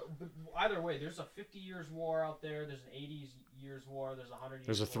don't. But either way, there's a 50 years war out there. There's an 80 years war. There's a 100 years.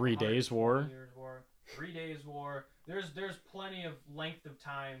 There's a war, 3 days war. Years war. 3 days war. There's plenty of length of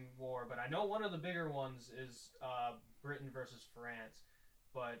time war, but I know one of the bigger ones is Britain versus France.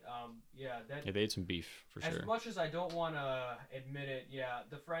 But yeah, they ate some beef for sure. As much as I don't want to admit it, yeah,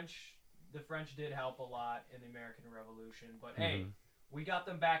 the French did help a lot in the American Revolution. But hey, we got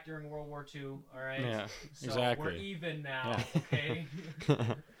them back during World War II. All right, yeah, so exactly. we're even now. Yeah. Okay,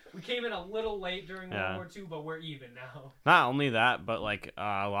 we came in a little late during World War II, but we're even now. Not only that, but like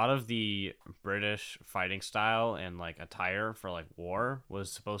a lot of the British fighting style and like attire for like war was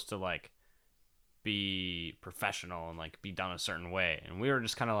supposed to like be professional and like be done a certain way, and we were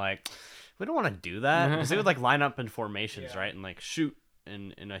just kind of like, we don't want to do that, because they would like line up in formations, right, and like shoot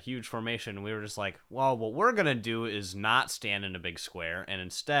in a huge formation, and we were just like, well, what we're gonna do is not stand in a big square and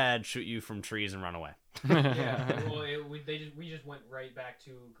instead shoot you from trees and run away. Yeah, well, we just went right back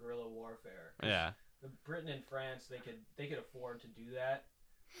to guerrilla warfare. Yeah, Britain and France, they could afford to do that,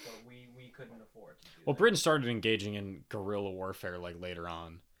 but we couldn't afford to do that. Well, Britain started engaging in guerrilla warfare like later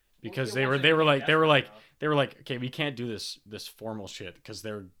on. Because Well, they were like enough. okay, we can't do this formal shit because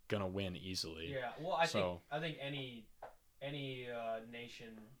they're gonna win easily. Yeah, well, I think any nation,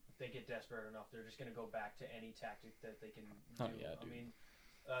 if they get desperate enough, they're just gonna go back to any tactic that they can do. Oh, yeah, I dude. mean,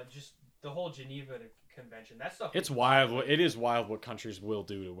 just the whole Geneva Convention, that stuff. It's wild. It is wild what countries will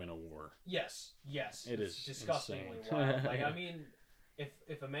do to win a war. Yes, It it's is disgustingly insane. wild. Like, I mean,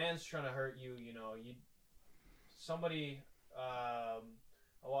 if a man's trying to hurt you, you know, somebody.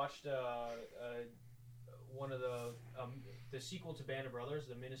 I watched one of the sequel to Band of Brothers,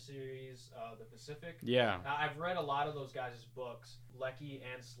 the miniseries, The Pacific. Yeah. Now, I've read a lot of those guys' books, Leckie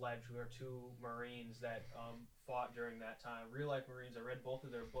and Sledge, who are two Marines that fought during that time, real life Marines. I read both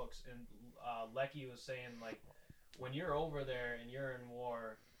of their books, and Leckie was saying, like, when you're over there and you're in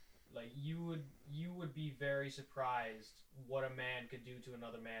war, like, you would be very surprised what a man could do to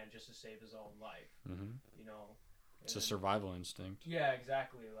another man just to save his own life. Mm-hmm. You know. It's a survival instinct. Yeah,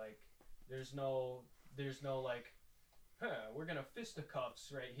 exactly. Like, there's no like, we're gonna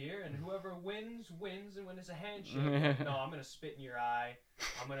fisticuffs right here, and whoever wins, and when it's a handshake, like, no, I'm gonna spit in your eye,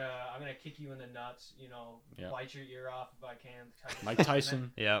 I'm gonna kick you in the nuts, you know, bite your ear off if I can. Mike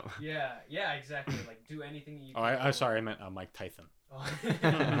Tyson. Yeah. Yeah, exactly. Like, do anything that you. Oh, I'm sorry, I meant Mike Tyson.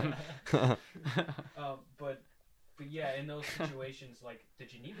 But yeah, in those situations, like, the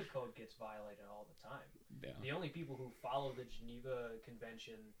Geneva Code gets violated all the time. Yeah. The only people who follow the Geneva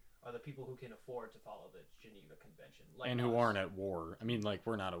Convention are the people who can afford to follow the Geneva Convention. Like, and who aren't at war. I mean, like,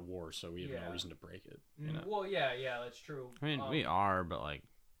 we're not at war, so we have no reason to break it. You know? Well, yeah, that's true. I mean, we are, but like,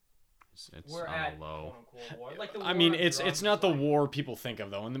 it's we're on at a low. quote-unquote war. Like, the I war mean, on it's drugs, not the like, war people think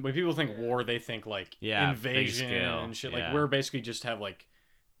of, though. And when people think war, they think, like, invasion big scale. and shit. Yeah. Like, we're basically just have, like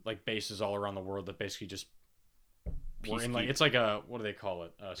bases all around the world that basically just... We're in, like, it's like a, what do they call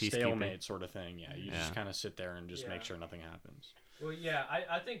it? A stalemate sort of thing. Yeah, you just kind of sit there and just make sure nothing happens. Well, yeah,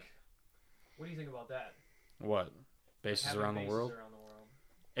 I think... What do you think about that? What? Bases Having around the bases world? around the world?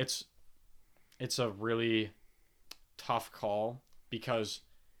 It's a really tough call because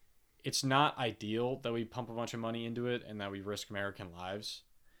it's not ideal that we pump a bunch of money into it and that we risk American lives.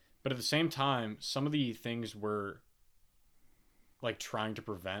 But at the same time, some of the things we're, like, trying to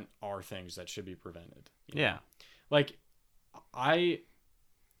prevent are things that should be prevented. You know? Like, I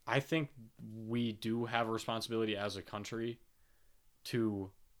think we do have a responsibility as a country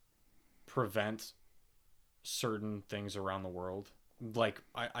to prevent certain things around the world. Like,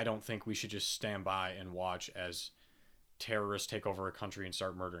 I don't think we should just stand by and watch as terrorists take over a country and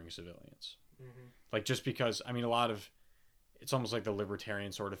start murdering civilians. Mm-hmm. Like, just because, I mean, it's almost like the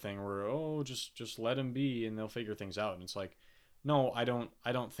libertarian sort of thing where, just let them be and they'll figure things out. And it's like, no, I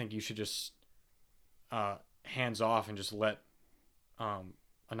don't think you should just hands off and just let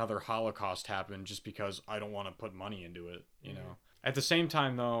another Holocaust happen just because I don't want to put money into it, you know. At the same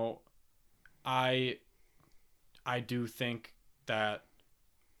time, though, I do think that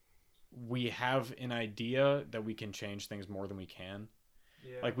we have an idea that we can change things more than we can.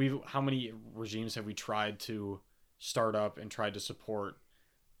 Yeah. Like, how many regimes have we tried to start up and tried to support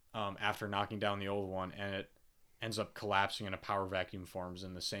after knocking down the old one, and it ends up collapsing and a power vacuum forms,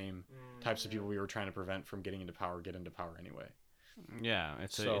 and the same types of people we were trying to prevent from getting into power get into power anyway. Yeah,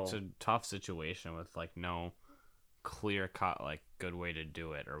 it's a tough situation with, like, no clear cut, like, good way to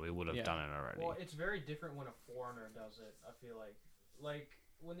do it, or we would have done it already. Well, it's very different when a foreigner does it, I feel like. Like,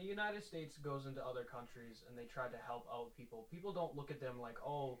 when the United States goes into other countries and they try to help out people, people don't look at them like,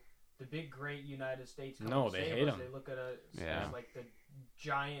 oh, the big great United States. No, they hate them. They look at us as like the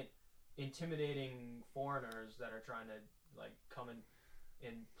giant, intimidating foreigners that are trying to like come in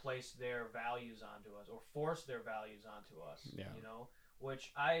and place their values onto us or force their values onto us. Yeah. You know,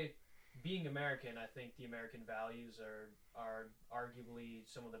 which being American, I think the American values are arguably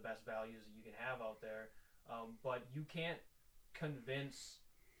some of the best values that you can have out there. But you can't convince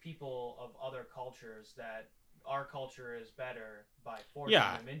people of other cultures that our culture is better by forcing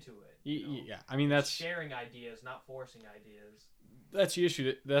them into it. Yeah, I mean that's sharing ideas, not forcing ideas. That's the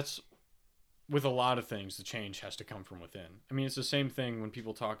issue. That's with a lot of things. The change has to come from within. I mean, it's the same thing when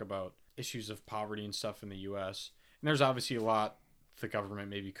people talk about issues of poverty and stuff in the U.S. And there's obviously a lot the government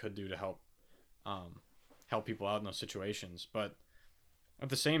maybe could do to help people out in those situations. But at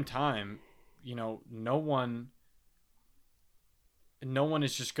the same time, you know, no one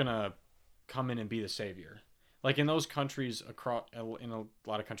is just gonna come in and be the savior. Like in those countries in a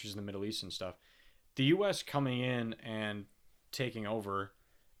lot of countries in the Middle East and stuff, the U.S. coming in and taking over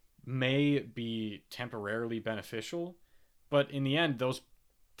may be temporarily beneficial, but in the end,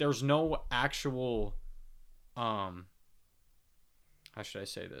 there's no actual, how should I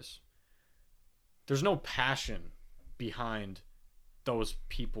say this? There's no passion behind those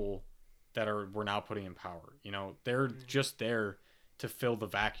people that we're now putting in power. You know, they're just there to fill the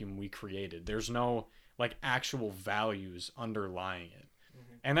vacuum we created. There's no like actual values underlying it.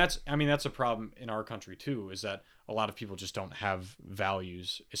 And that's a problem in our country too, is that a lot of people just don't have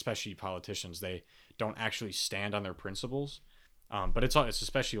values, especially politicians. They don't actually stand on their principles. But it's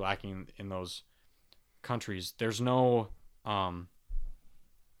especially lacking in those countries. There's no,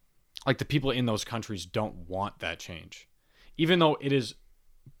 like the people in those countries don't want that change, even though it is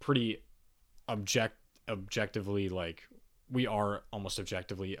pretty objectively, like we are almost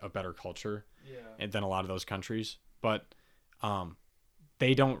objectively a better culture than a lot of those countries. But,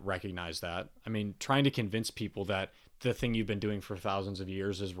 they don't recognize that. I mean, trying to convince people that the thing you've been doing for thousands of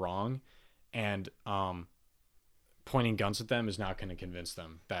years is wrong and pointing guns at them is not going to convince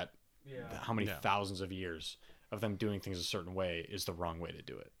them that how many thousands of years of them doing things a certain way is the wrong way to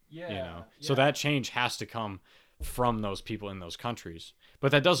do it. Yeah. You know? So that change has to come from those people in those countries.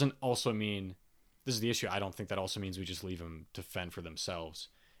 But that doesn't also mean, this is the issue, I don't think that also means we just leave them to fend for themselves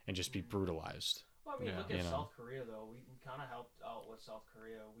and just be brutalized. Well, I mean, look at South Korea, though. We kind of helped out with South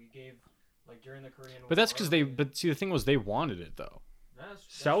Korea. We gave, like, during the Korean War. But that's because but see, the thing was they wanted it, though. That's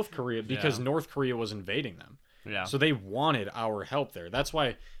South Korea, because North Korea was invading them. Yeah. So they wanted our help there. That's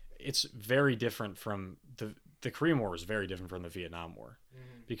why it's very different from the Korean War was very different from the Vietnam War.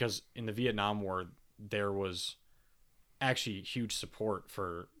 Mm-hmm. Because in the Vietnam War, there was actually huge support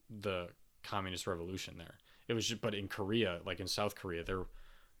for the communist revolution there. It was just, but in Korea, like in South Korea,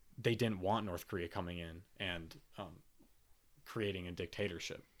 they didn't want North Korea coming in and creating a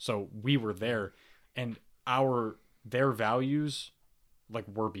dictatorship. So we were there, and their values like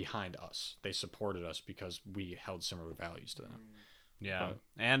were behind us. They supported us because we held similar values to them. Yeah,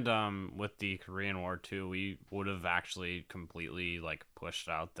 and with the Korean War too, we would have actually completely like pushed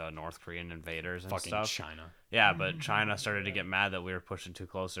out the North Korean invaders and stuff. China. Yeah, but China started to get mad that we were pushing too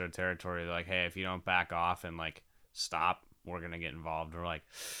close to their territory. They're like, hey, if you don't back off and like stop, we're gonna get involved. We're like,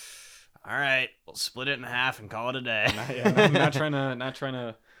 all right, we'll split it in half and call it a day. I'm not trying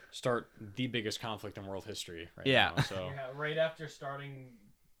to start the biggest conflict in world history right now. So right after starting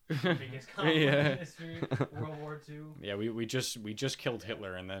the biggest conflict in history, World War II. Yeah, we just killed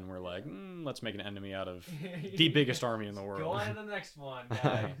Hitler, and then we're like, let's make an enemy out of the biggest army in the world. Go on to the next one,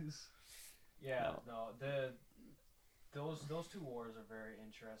 guys. Those two wars are very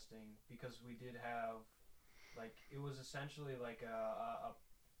interesting because we did have, like, it was essentially like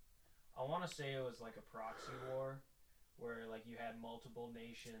I want to say it was like a proxy war, where like you had multiple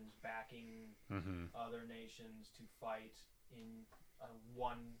nations backing other nations to fight in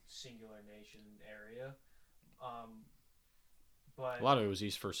one singular nation area. But a lot of it was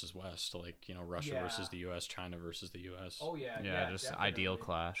East versus West, like, you know, Russia versus the U.S., China versus the U.S. Oh yeah, just definitely. ideal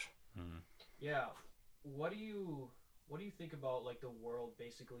clash. Yeah, what do you think about like the world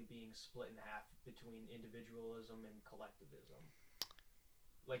basically being split in half between individualism and collectivism?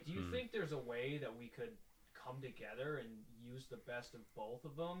 Like, do you think there's a way that we could come together and use the best of both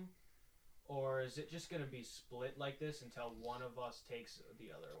of them? Or is it just going to be split like this until one of us takes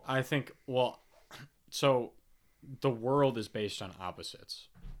the other one? I think, so the world is based on opposites.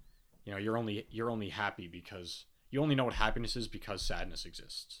 You know, you're only happy because you only know what happiness is because sadness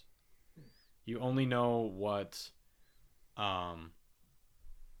exists. You only know what light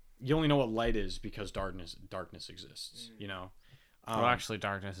is because darkness exists, you know? Well, actually,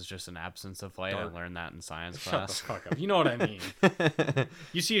 darkness is just an absence of light. I learned that in science Shut class. the fuck up. You know what I mean.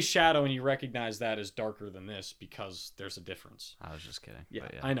 You see a shadow and you recognize that as darker than this because there's a difference. I was just kidding. Yeah,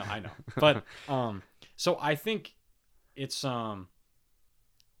 but yeah. I know. But so I think it's sort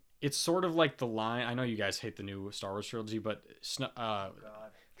of like the line. I know you guys hate the new Star Wars trilogy, but God.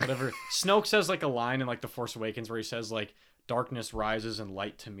 whatever. Snoke says like a line in like The Force Awakens where he says like darkness rises and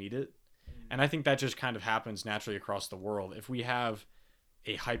light to meet it. And I think that just kind of happens naturally across the world. If we have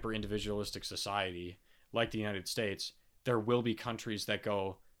a hyper individualistic society like the United States, there will be countries that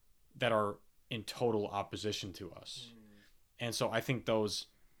are in total opposition to us. And so I think those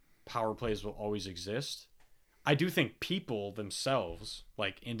power plays will always exist. I do think people themselves,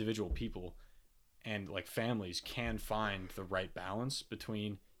 like individual people and like families, can find the right balance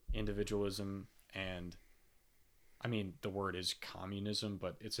between individualism and, I mean, the word is communism,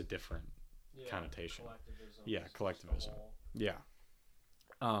 but it's a different connotation. Collectivism. Yeah, collectivism. Yeah.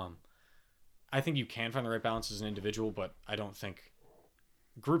 I think you can find the right balance as an individual, but I don't think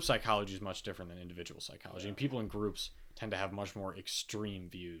group psychology is much different than individual psychology. And people in groups tend to have much more extreme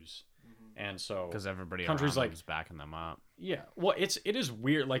views. And so Because everybody countries around like them's backing them up. yeah, well, it is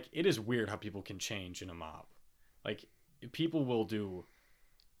weird. Like it is weird how people can change in a mob. Like people will do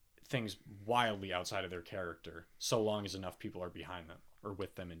things wildly outside of their character so long as enough people are behind them or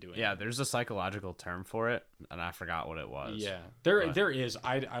with them and doing Yeah, it. there's a psychological term for it, and I forgot what it was. Yeah, but- there is.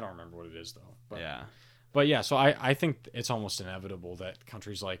 I don't remember what it is though. But yeah. So I think it's almost inevitable that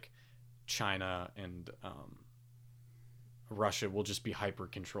countries like China and Russia will just be hyper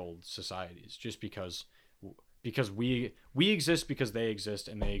controlled societies, just because we exist because they exist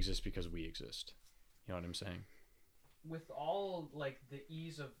and they exist because we exist. You know what I'm saying? With all like the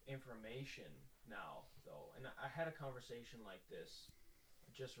ease of information now, though, and I had a conversation like this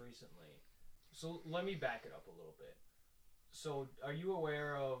just recently. So let me back it up a little bit. So are you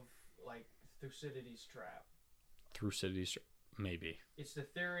aware of like Thucydides' trap? Thucydides, maybe. It's the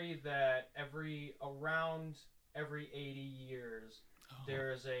theory that around every 80 years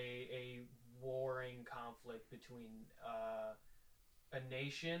there is a warring conflict between a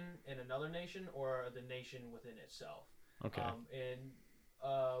nation and another nation, or the nation within itself. Okay.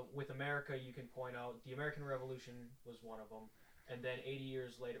 With America, you can point out the American Revolution was one of them, and then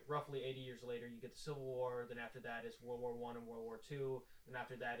roughly 80 years later, you get the Civil War. Then after that is World War I and World War II. And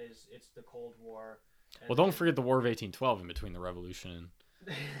after that it's the Cold War. Well, don't forget the War of 1812 in between the Revolution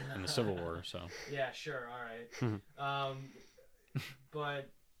and the Civil War. So. Yeah, sure, all right. But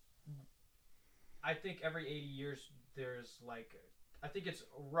I think every 80 years there's like, I think it's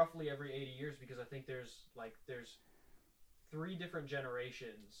roughly every 80 years, because I think there's 3 different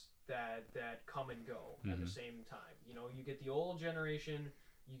generations that come and go at the same time. You know, you get the old generation,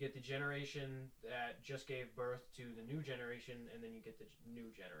 you get the generation that just gave birth to the new generation, and then you get the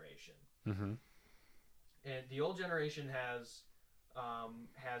new generation. Mm-hmm. And the old generation has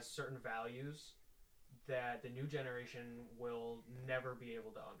certain values that the new generation will never be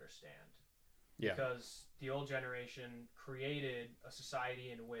able to understand. Yeah. Because the old generation created a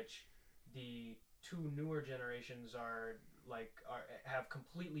society in which the 2 newer generations have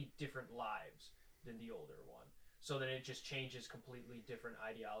completely different lives than the older one. So then it just changes completely different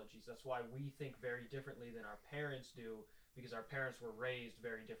ideologies. That's why we think very differently than our parents do, because our parents were raised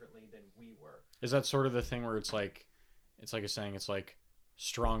very differently than we were. Is that sort of the thing where it's like a saying? It's like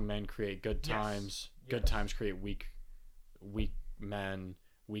strong men create good times, good times create weak men.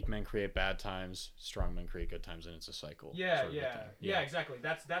 Weak men create bad times, strong men create good times, and it's a cycle. Yeah, sort of yeah, exactly.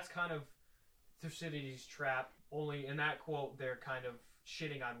 That's kind of Thucydides' trap. Only in that quote, they're kind of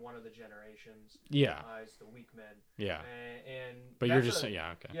shitting on one of the generations. Yeah, it's the weak men. Yeah, and but you're just saying,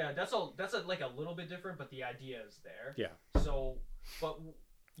 yeah, okay. Yeah, that's like a little bit different, but the idea is there. Yeah. So, but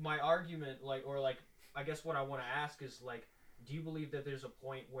my argument, I guess what I want to ask is do you believe that there's a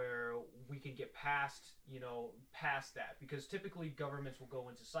point where we can get past that? Because typically governments will go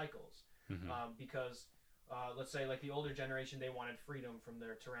into cycles. Mm-hmm. Because let's say the older generation, they wanted freedom from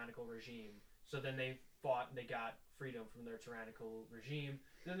their tyrannical regime. So then they fought and they got freedom from their tyrannical regime.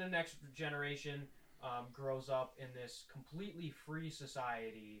 Then the next generation grows up in this completely free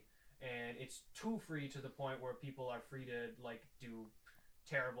society, and it's too free to the point where people are free to do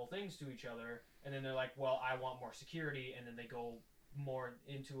terrible things to each other, and then they're like, well, I want more security, and then they go more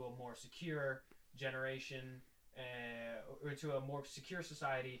into a more secure generation, or into a more secure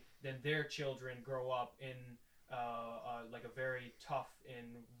society. Then their children grow up in a very tough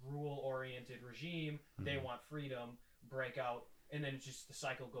and rule-oriented regime. Mm-hmm. They want freedom, break out, and then just the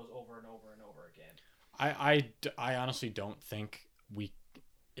cycle goes over and over and over again. I honestly don't think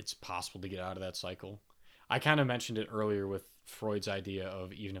it's possible to get out of that cycle. I kind of mentioned it earlier with Freud's idea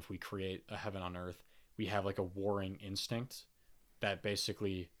of even if we create a heaven on earth, we have like a warring instinct that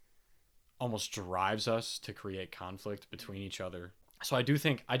basically almost drives us to create conflict between each other. So I do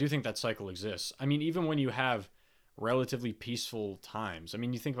think that cycle exists. I mean, even when you have relatively peaceful times, I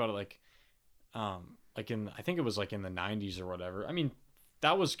mean, you think about it like I think it was like in the 90s or whatever. I mean,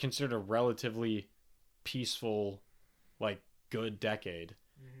 that was considered a relatively peaceful, like good decade.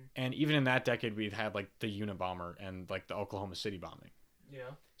 Mm-hmm. And even in that decade, we've had like the Unabomber and like the Oklahoma City bombing.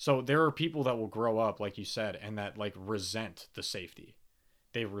 Yeah. So there are people that will grow up, like you said, and that like resent the safety.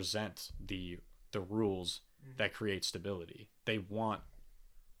 They resent the rules that create stability. They want.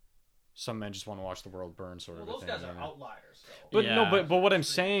 Some men just want to watch the world burn, sort of. Well, those a thing, guys are you know? outliers, though. But Yeah. no, but what I'm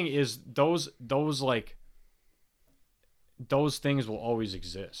saying is those things will always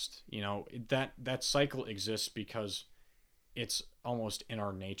exist. You know, that cycle exists because it's almost in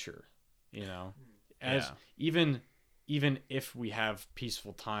our nature. You know, as even if we have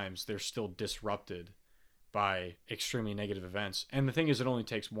peaceful times, they're still disrupted by extremely negative events. And the thing is, it only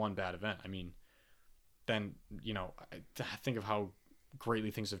takes one bad event. I mean, then, you know, think of how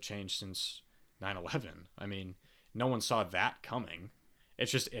greatly things have changed since 9/11. I mean, no one saw that coming.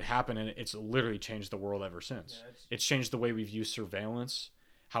 It's just, it happened, and it's literally changed the world ever since. Yeah, it's changed the way we view surveillance,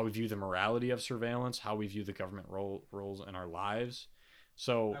 how we view the morality of surveillance, how we view the government roles in our lives.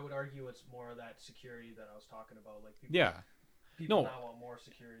 So I would argue it's more of that security that I was talking about. Like people, yeah, people No. now want more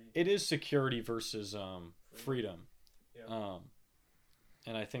security. it is security versus freedom. Yeah.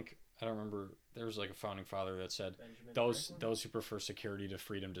 And I think, I don't remember, there was like a founding father that said Benjamin Franklin? those who prefer security to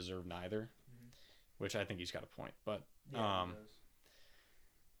freedom deserve neither, which I think he's got a point. But Yeah, he does.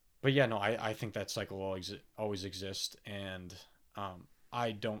 but yeah, no, I think that cycle will always exist, and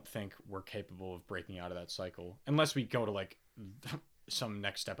I don't think we're capable of breaking out of that cycle unless we go to like some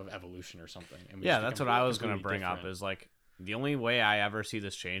next step of evolution or something. And we Yeah, just that's become what I was going to completely bring up different. is like the only way I ever see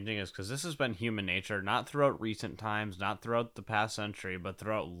this changing is because this has been human nature, not throughout recent times, not throughout the past century, but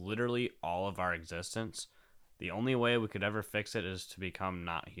throughout literally all of our existence. The only way we could ever fix it is to become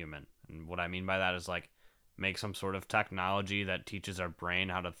not human. And what I mean by that is like make some sort of technology that teaches our brain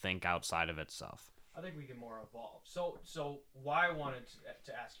how to think outside of itself. I think we can more evolve. So why I wanted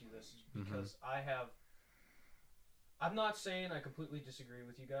to ask you this is because I'm not saying I completely disagree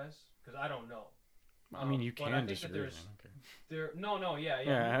with you guys because I don't know. I mean, you but I can think that disagree. there's- Okay.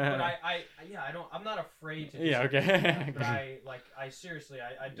 Yeah. But I'm not afraid to disagree. Yeah, okay. But I seriously,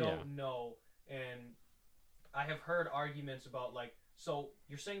 I don't know, and I have heard arguments about like, so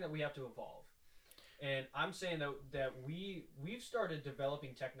you're saying that we have to evolve, and I'm saying that we've started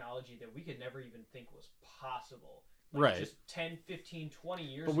developing technology that we could never even think was possible. Like Right. Just 10, 15, 20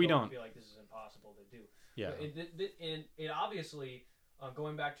 years But ago, we don't- we'd be like, this is impossible to do. Yeah. And it obviously,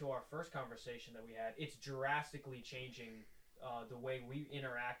 going back to our first conversation that we had, it's drastically changing the way we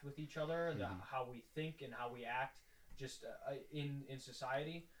interact with each other, how we think and how we act just in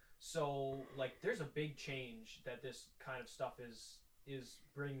society. So, like, there's a big change that this kind of stuff is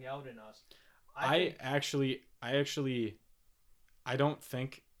bringing out in us. I don't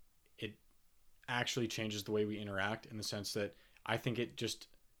think it actually changes the way we interact in the sense that I think it just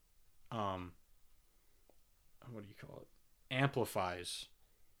what do you call it? Amplifies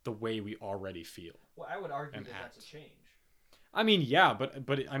the way we already feel. Well, I would argue and that act. that's a change. I mean, yeah, but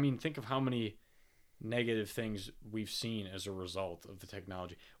I mean, think of how many negative things we've seen as a result of the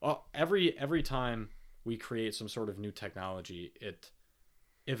technology. Well, every time we create some sort of new technology, it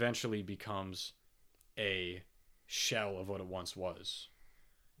eventually becomes a shell of what it once was.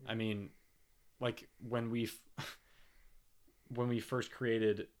 I mean, like when we first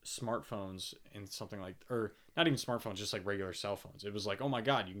created smartphones and something like, or not even smartphones, just like regular cell phones, it was like, oh my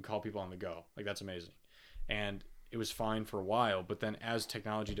God, you can call people on the go. Like, that's amazing. And it was fine for a while, but then as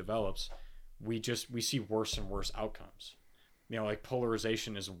technology develops, we see worse and worse outcomes. You know, like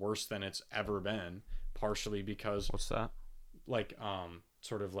polarization is worse than it's ever been, partially because What's that? like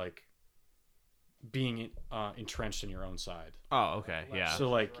sort of like being entrenched in your own side. Oh, okay. Yeah. So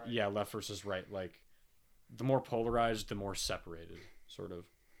like Right. yeah, left versus right, like the more polarized, the more separated, sort of.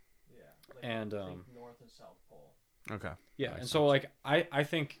 Yeah. Like, And think North and South Pole. Okay. yeah, Makes and so sense. like I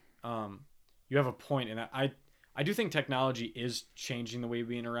think you have a point, and I do think technology is changing the way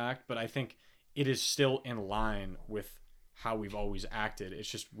we interact, but I think it is still in line with how we've always acted. It's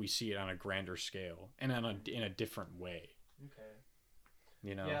just we see it on a grander scale and in a different way. Okay.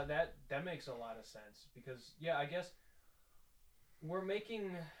 You know? Yeah, that makes a lot of sense because I guess we're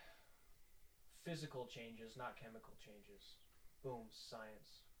making physical changes, not chemical changes. Boom,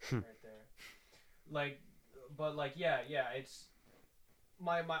 science right there. Like, but like, it's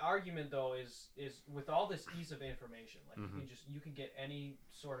my argument though is with all this ease of information, like you can get any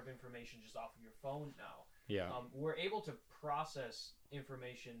sort of information just off of your phone now. Yeah. We're able to process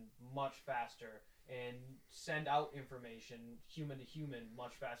information much faster and send out information human to human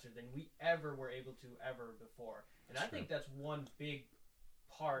much faster than we ever were able to ever before. And I think that's one big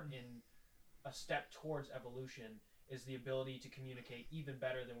part in a step towards evolution, is the ability to communicate even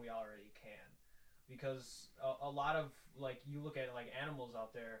better than we already can. Because a lot of, like, you look at, like, animals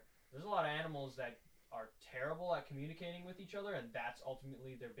out there, there's a lot of animals that are terrible at communicating with each other, and that's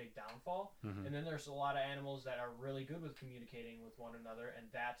ultimately their big downfall. Mm-hmm. And then there's a lot of animals that are really good with communicating with one another,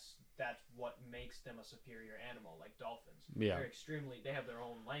 and that's what makes them a superior animal, like dolphins. Yeah. They have their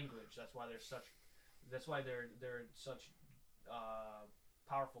own language. That's why they're such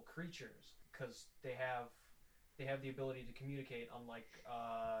powerful creatures, because they have the ability to communicate, unlike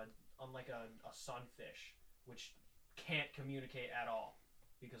a sunfish, which can't communicate at all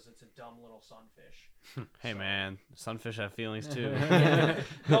because it's a dumb little sunfish. Hey, man, sunfish have feelings too.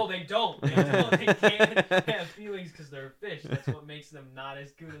 No, they don't. They can't have feelings because they're fish. That's what makes them not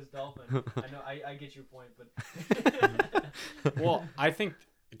as good as dolphins. I know. I get your point, but well, I think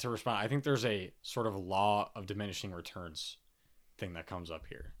to respond, I think there's a sort of law of diminishing returns thing that comes up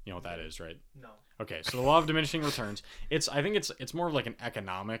here. You know what that is, right? No. Okay, so the law of diminishing returns. I think it's more of like an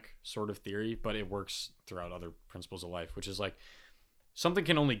economic sort of theory, but it works throughout other principles of life, which is like something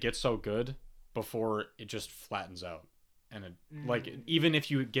can only get so good before it just flattens out. And like even if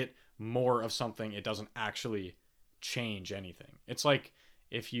you get more of something, it doesn't actually change anything. It's like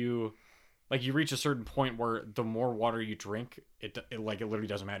if you reach a certain point where the more water you drink, it literally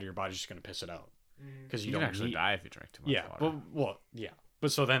doesn't matter. Your body's just going to piss it out. Because you don't actually die if you drink too much water.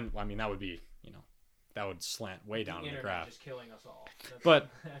 But so then, I mean, that would be, that would slant way down in the graph. Just killing us all.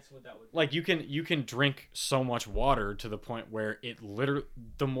 That's what that would be. Like you can drink so much water to the point where it literally,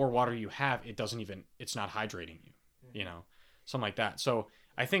 the more water you have, it's not hydrating you, something like that. So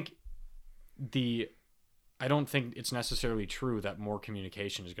I don't think it's necessarily true that more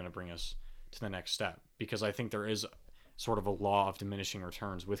communication is going to bring us to the next step, because I think there is sort of a law of diminishing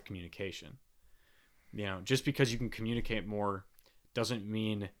returns with communication. Just because you can communicate more doesn't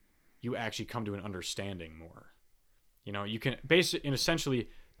mean you actually come to an understanding more. You can essentially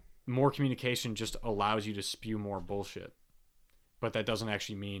more communication just allows you to spew more bullshit, but that doesn't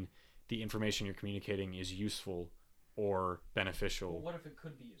actually mean the information you're communicating is useful or beneficial. Well, what if it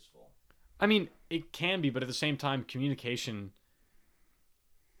could be useful? I mean, it can be, but at the same time, communication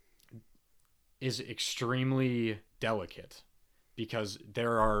is extremely delicate because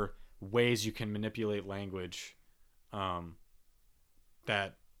there are ways you can manipulate language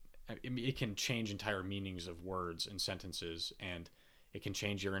that it can change entire meanings of words and sentences, and it can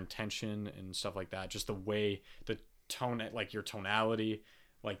change your intention and stuff like that. Just the way, the tone, like your tonality,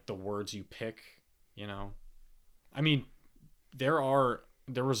 like the words you pick, I mean, there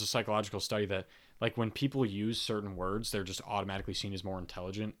was a psychological study that, like, when people use certain words, they're just automatically seen as more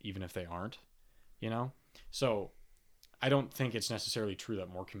intelligent, even if they aren't, So I don't think it's necessarily true that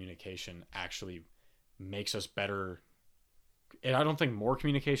more communication actually makes us better. And I don't think more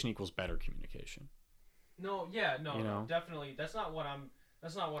communication equals better communication. No, definitely. That's not what I'm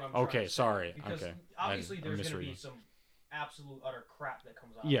Okay, sorry. Because okay. obviously there's going to be some absolute utter crap that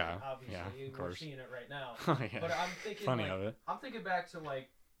comes out. Yeah, obviously, yeah, of we're course. seeing it right now. Yeah. But I'm thinking Funny of it. I'm thinking back to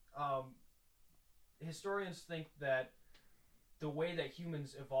historians think that the way that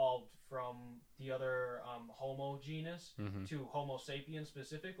humans evolved from the other Homo genus to Homo sapiens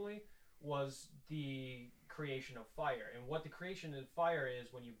specifically was the creation of fire. And what the creation of fire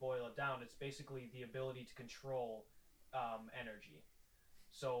is, when you boil it down, it's basically the ability to control energy.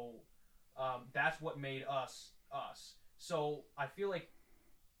 So that's what made us us. So I feel like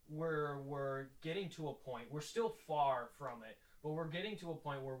we're getting to a point, we're still far from it, but we're getting to a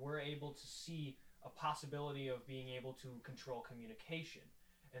point where we're able to see a possibility of being able to control communication.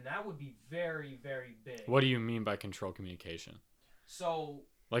 And that would be very, very big. What do you mean by control communication? So,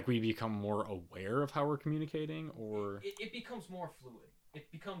 like, we become more aware of how we're communicating, or it becomes more fluid. It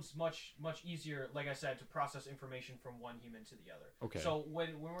becomes much, much easier, like I said, to process information from one human to the other. Okay. So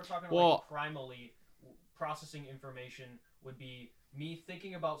when we're talking like primally, processing information would be me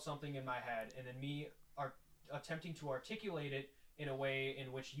thinking about something in my head, and then me attempting to articulate it in a way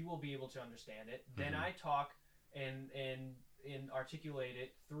in which you will be able to understand it. Then I talk and articulate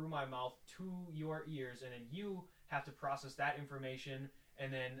it through my mouth to your ears, and then you have to process that information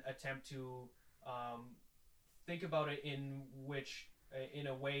and then attempt to think about it in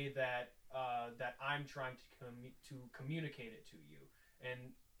a way that I'm trying to communicate it to you.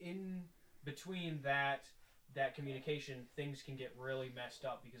 And in between that that communication, things can get really messed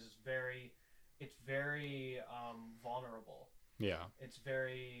up because it's very vulnerable. Yeah. It's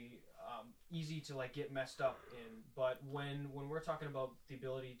very easy to like get messed up in. But when we're talking about the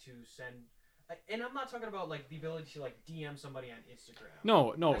ability to send, and I'm not talking about like the ability to like DM somebody on Instagram.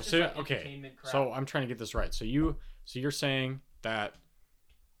 No. That's So just, like, okay. entertainment crap. So I'm trying to get this right. So you're saying that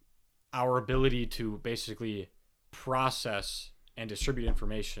our ability to basically process and distribute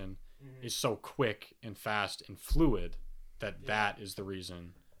information is so quick and fast and fluid that is the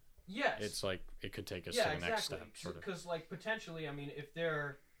reason. Yes. It's like it could take us to the next step. Sort of. Because like potentially, I mean, if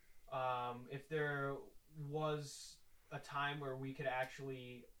there was a time where we could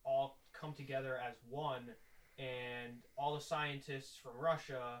actually all come together as one, and all the scientists from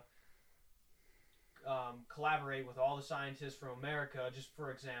Russia collaborate with all the scientists from America, just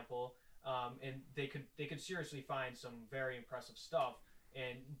for example, and they could seriously find some very impressive stuff.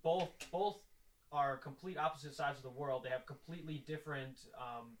 And both are complete opposite sides of the world. They have completely different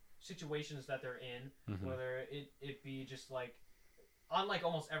situations that they're in, whether it be just like on like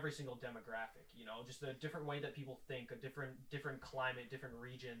almost every single demographic, you know, just a different way that people think, a different climate, different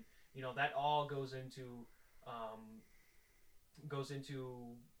region, you know, that all goes into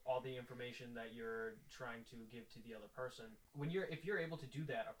all the information that you're trying to give to the other person. If you're able to do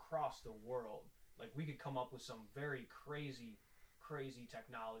that across the world, like we could come up with some very crazy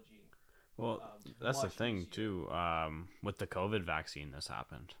technology. Well, that's the thing too. With the COVID vaccine, this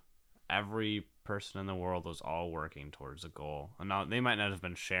happened. Every person in the world was all working towards a goal. And now they might not have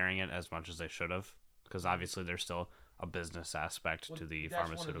been sharing it as much as they should have, because obviously there's still a business aspect to the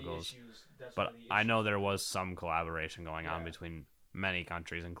pharmaceuticals. But I know there was some collaboration going on between many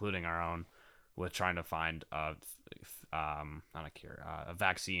countries, including our own, with trying to find a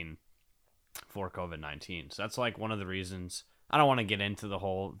vaccine for COVID-19. So that's like one of the reasons. I don't want to get into the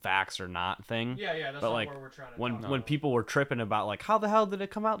whole vax or not thing. Yeah, that's but not like where we're trying to when people were tripping about like how the hell did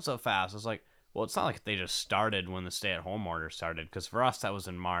it come out so fast? It's like, well, it's not like they just started when the stay-at-home order started, because for us that was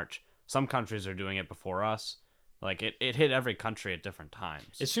in March. Some countries are doing it before us. Like it hit every country at different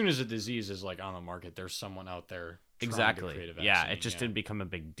times. As soon as a disease is like on the market, there's someone out there exactly. trying to create a vaccine. Yeah, it just didn't become a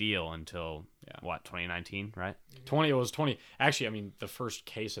big deal until 2019, right? 20. Actually, I mean, the first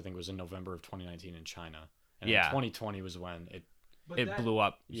case I think was in November of 2019 in China. And 2020 was when it blew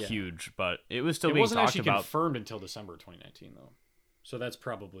up huge, but it was still it being wasn't talked actually about. Confirmed until December 2019 though. So that's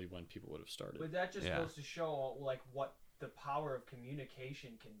probably when people would have started. But that just goes to show like what the power of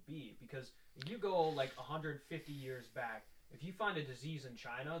communication can be, because if you go like 150 years back, if you find a disease in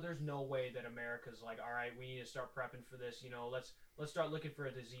China, there's no way that America's like, all right, we need to start prepping for this. You know, let's start looking for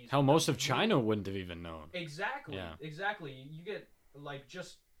a disease. Hell, most of China wouldn't have even known. Exactly. You get like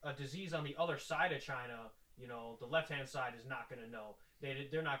just a disease on the other side of China. You know, the left-hand side is not going to know.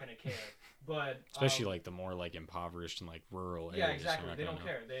 They're not going to care. But especially like the more like impoverished and like rural areas. Yeah, exactly. They don't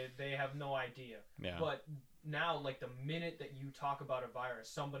care. They have no idea. Yeah. But now, like the minute that you talk about a virus,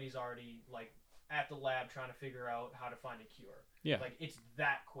 somebody's already like at the lab trying to figure out how to find a cure. Yeah. Like it's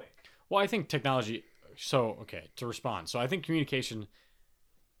that quick. Well, I think technology. So okay, to respond. So I think communication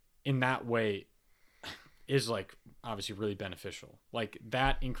in that way is like obviously really beneficial. Like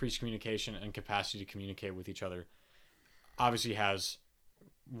that increased communication and capacity to communicate with each other obviously has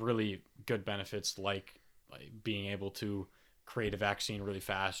really good benefits, like being able to create a vaccine really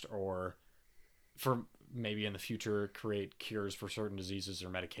fast, or for maybe in the future create cures for certain diseases or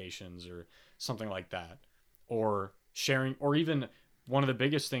medications or something like that, or sharing, or even one of the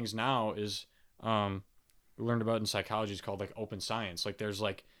biggest things now is we learned about in psychology is called like open science. Like there's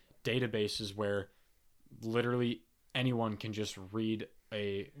like databases where literally anyone can just read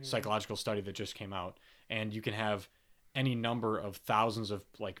a psychological study that just came out, and you can have any number of thousands of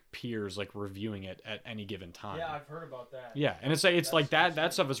like peers like reviewing it at any given time. Yeah, I've heard about that. Yeah, and it's like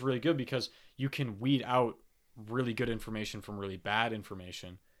that stuff is really good because you can weed out really good information from really bad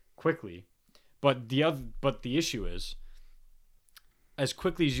information quickly. But the issue is, as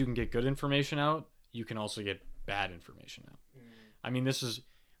quickly as you can get good information out, you can also get bad information out. I mean,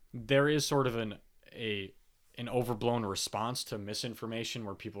 there is sort of an overblown response to misinformation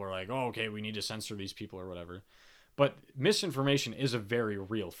where people are like, oh, okay, we need to censor these people or whatever. But misinformation is a very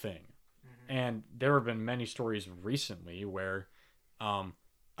real thing. And there have been many stories recently where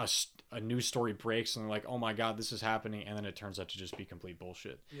a news story breaks and they're like, oh my God, this is happening. And then it turns out to just be complete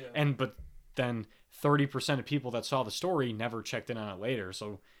bullshit. Yeah. But then 30% of people that saw the story never checked in on it later.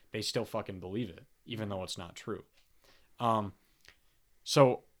 So they still fucking believe it, even though it's not true.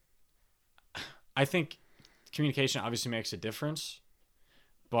 So I think communication obviously makes a difference,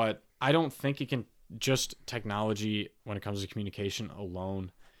 but I don't think it can just technology when it comes to communication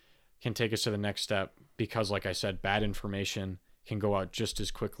alone can take us to the next step, because, like I said, bad information can go out just as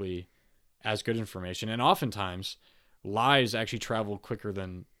quickly as good information. And oftentimes, lies actually travel quicker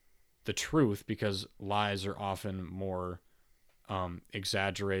than the truth because lies are often more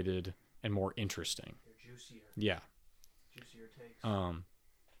exaggerated and more interesting. They're juicier. Yeah. Juicier takes.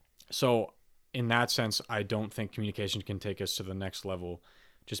 So in that sense, I don't think communication can take us to the next level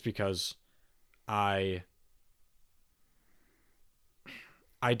just because I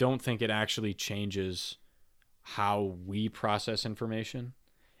don't think it actually changes how we process information.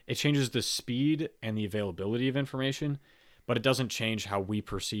 It changes the speed and the availability of information, but it doesn't change how we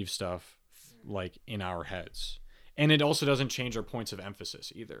perceive stuff like in our heads. And it also doesn't change our points of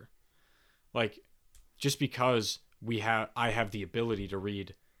emphasis either. Like just because I have the ability to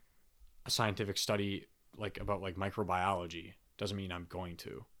read a scientific study like about like microbiology doesn't mean I'm going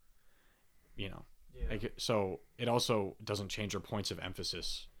to, you know. Yeah. Like, so it also doesn't change our points of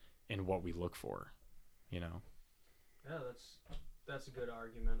emphasis in what we look for, you know. Yeah, that's a good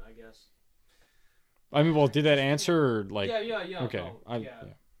argument, I guess. I mean, well, did that answer or like? Yeah. Okay, No,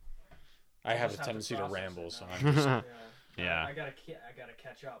 I have a just tendency to process ramble, it so now. I'm just Yeah. I gotta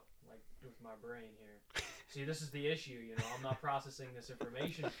catch up, like with my brain here. See, this is the issue. You know, I'm not processing this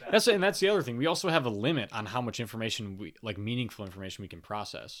information fast. that's the other thing. We also have a limit on how much information meaningful information we can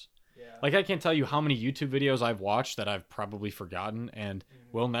process. Yeah. Like I can't tell you how many YouTube videos I've watched that I've probably forgotten and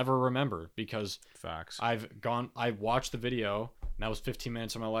will never remember because Facts. I watched the video and that was 15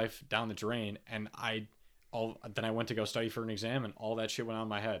 minutes of my life down the drain, and then I went to go study for an exam and all that shit went out of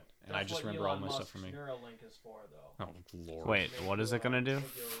my head, and I just remember all my stuff from me. Neuralink is for, though. Oh Lord. Wait, what is it gonna do? Make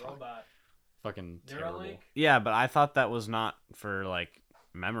you a robot. Fucking terrible. Neuralink? Yeah, but I thought that was not for like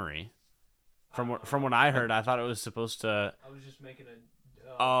memory. From what I heard, I thought it was supposed to. I was just making a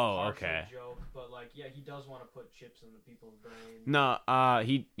Oh, partial okay. joke, but like, yeah, he does want to put chips in the people's brain. No,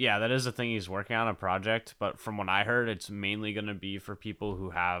 that is the thing. He's working on a project, but from what I heard, it's mainly going to be for people who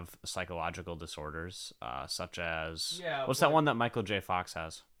have psychological disorders, such as what's that one that Michael J. Fox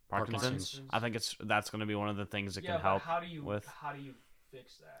has? Parkinson's. I think that's going to be one of the things that can help how do you with. How do you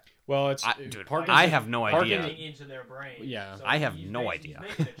fix that? Well, it's Dude, Parkinson's- I have no idea. Getting into their brain. Yeah. So I have he's no making- idea.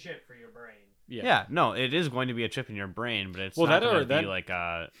 He's making a chip for your brain. Yeah, no, it is going to be a chip in your brain, but it's Well, not that going or to be that- like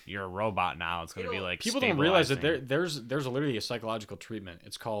you're a robot now. It's going to be like people don't realize that stabilizing. there's literally a psychological treatment.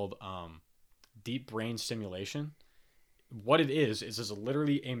 It's called deep brain stimulation. What it is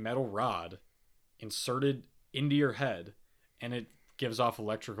literally a metal rod inserted into your head, and it gives off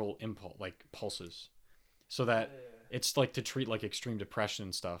electrical impulse like pulses, so that it's like to treat like extreme depression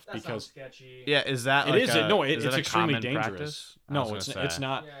and stuff. That because sounds sketchy. Yeah, is that it like is a, no, is it's it a extremely common dangerous. practice? I No, was it's gonna it's say.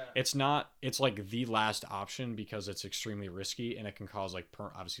 not. Yeah. It's not. It's like the last option because it's extremely risky and it can cause like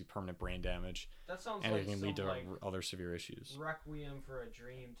obviously permanent brain damage, That sounds and like it can some lead to like other severe issues. Requiem for a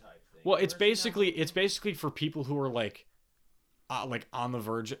Dream type thing. Well, You it's ever seen that basically for people who are like on the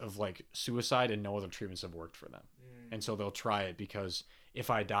verge of like suicide and no other treatments have worked for them, movie? and so they'll try it because if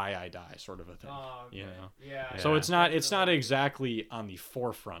I die, I die, sort of a thing. Oh, okay. You know. Yeah. So Yeah. it's not Definitely. exactly on the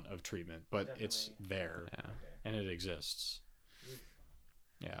forefront of treatment, but it's Definitely. there Yeah. Okay. and it exists.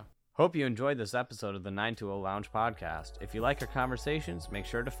 Yeah. Hope you enjoyed this episode of the 920 Lounge podcast. If you like our conversations, make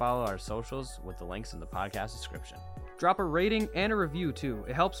sure to follow our socials with the links in the podcast description. Drop a rating and a review too.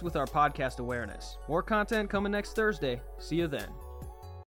 It helps with our podcast awareness. More content coming next Thursday. See you then.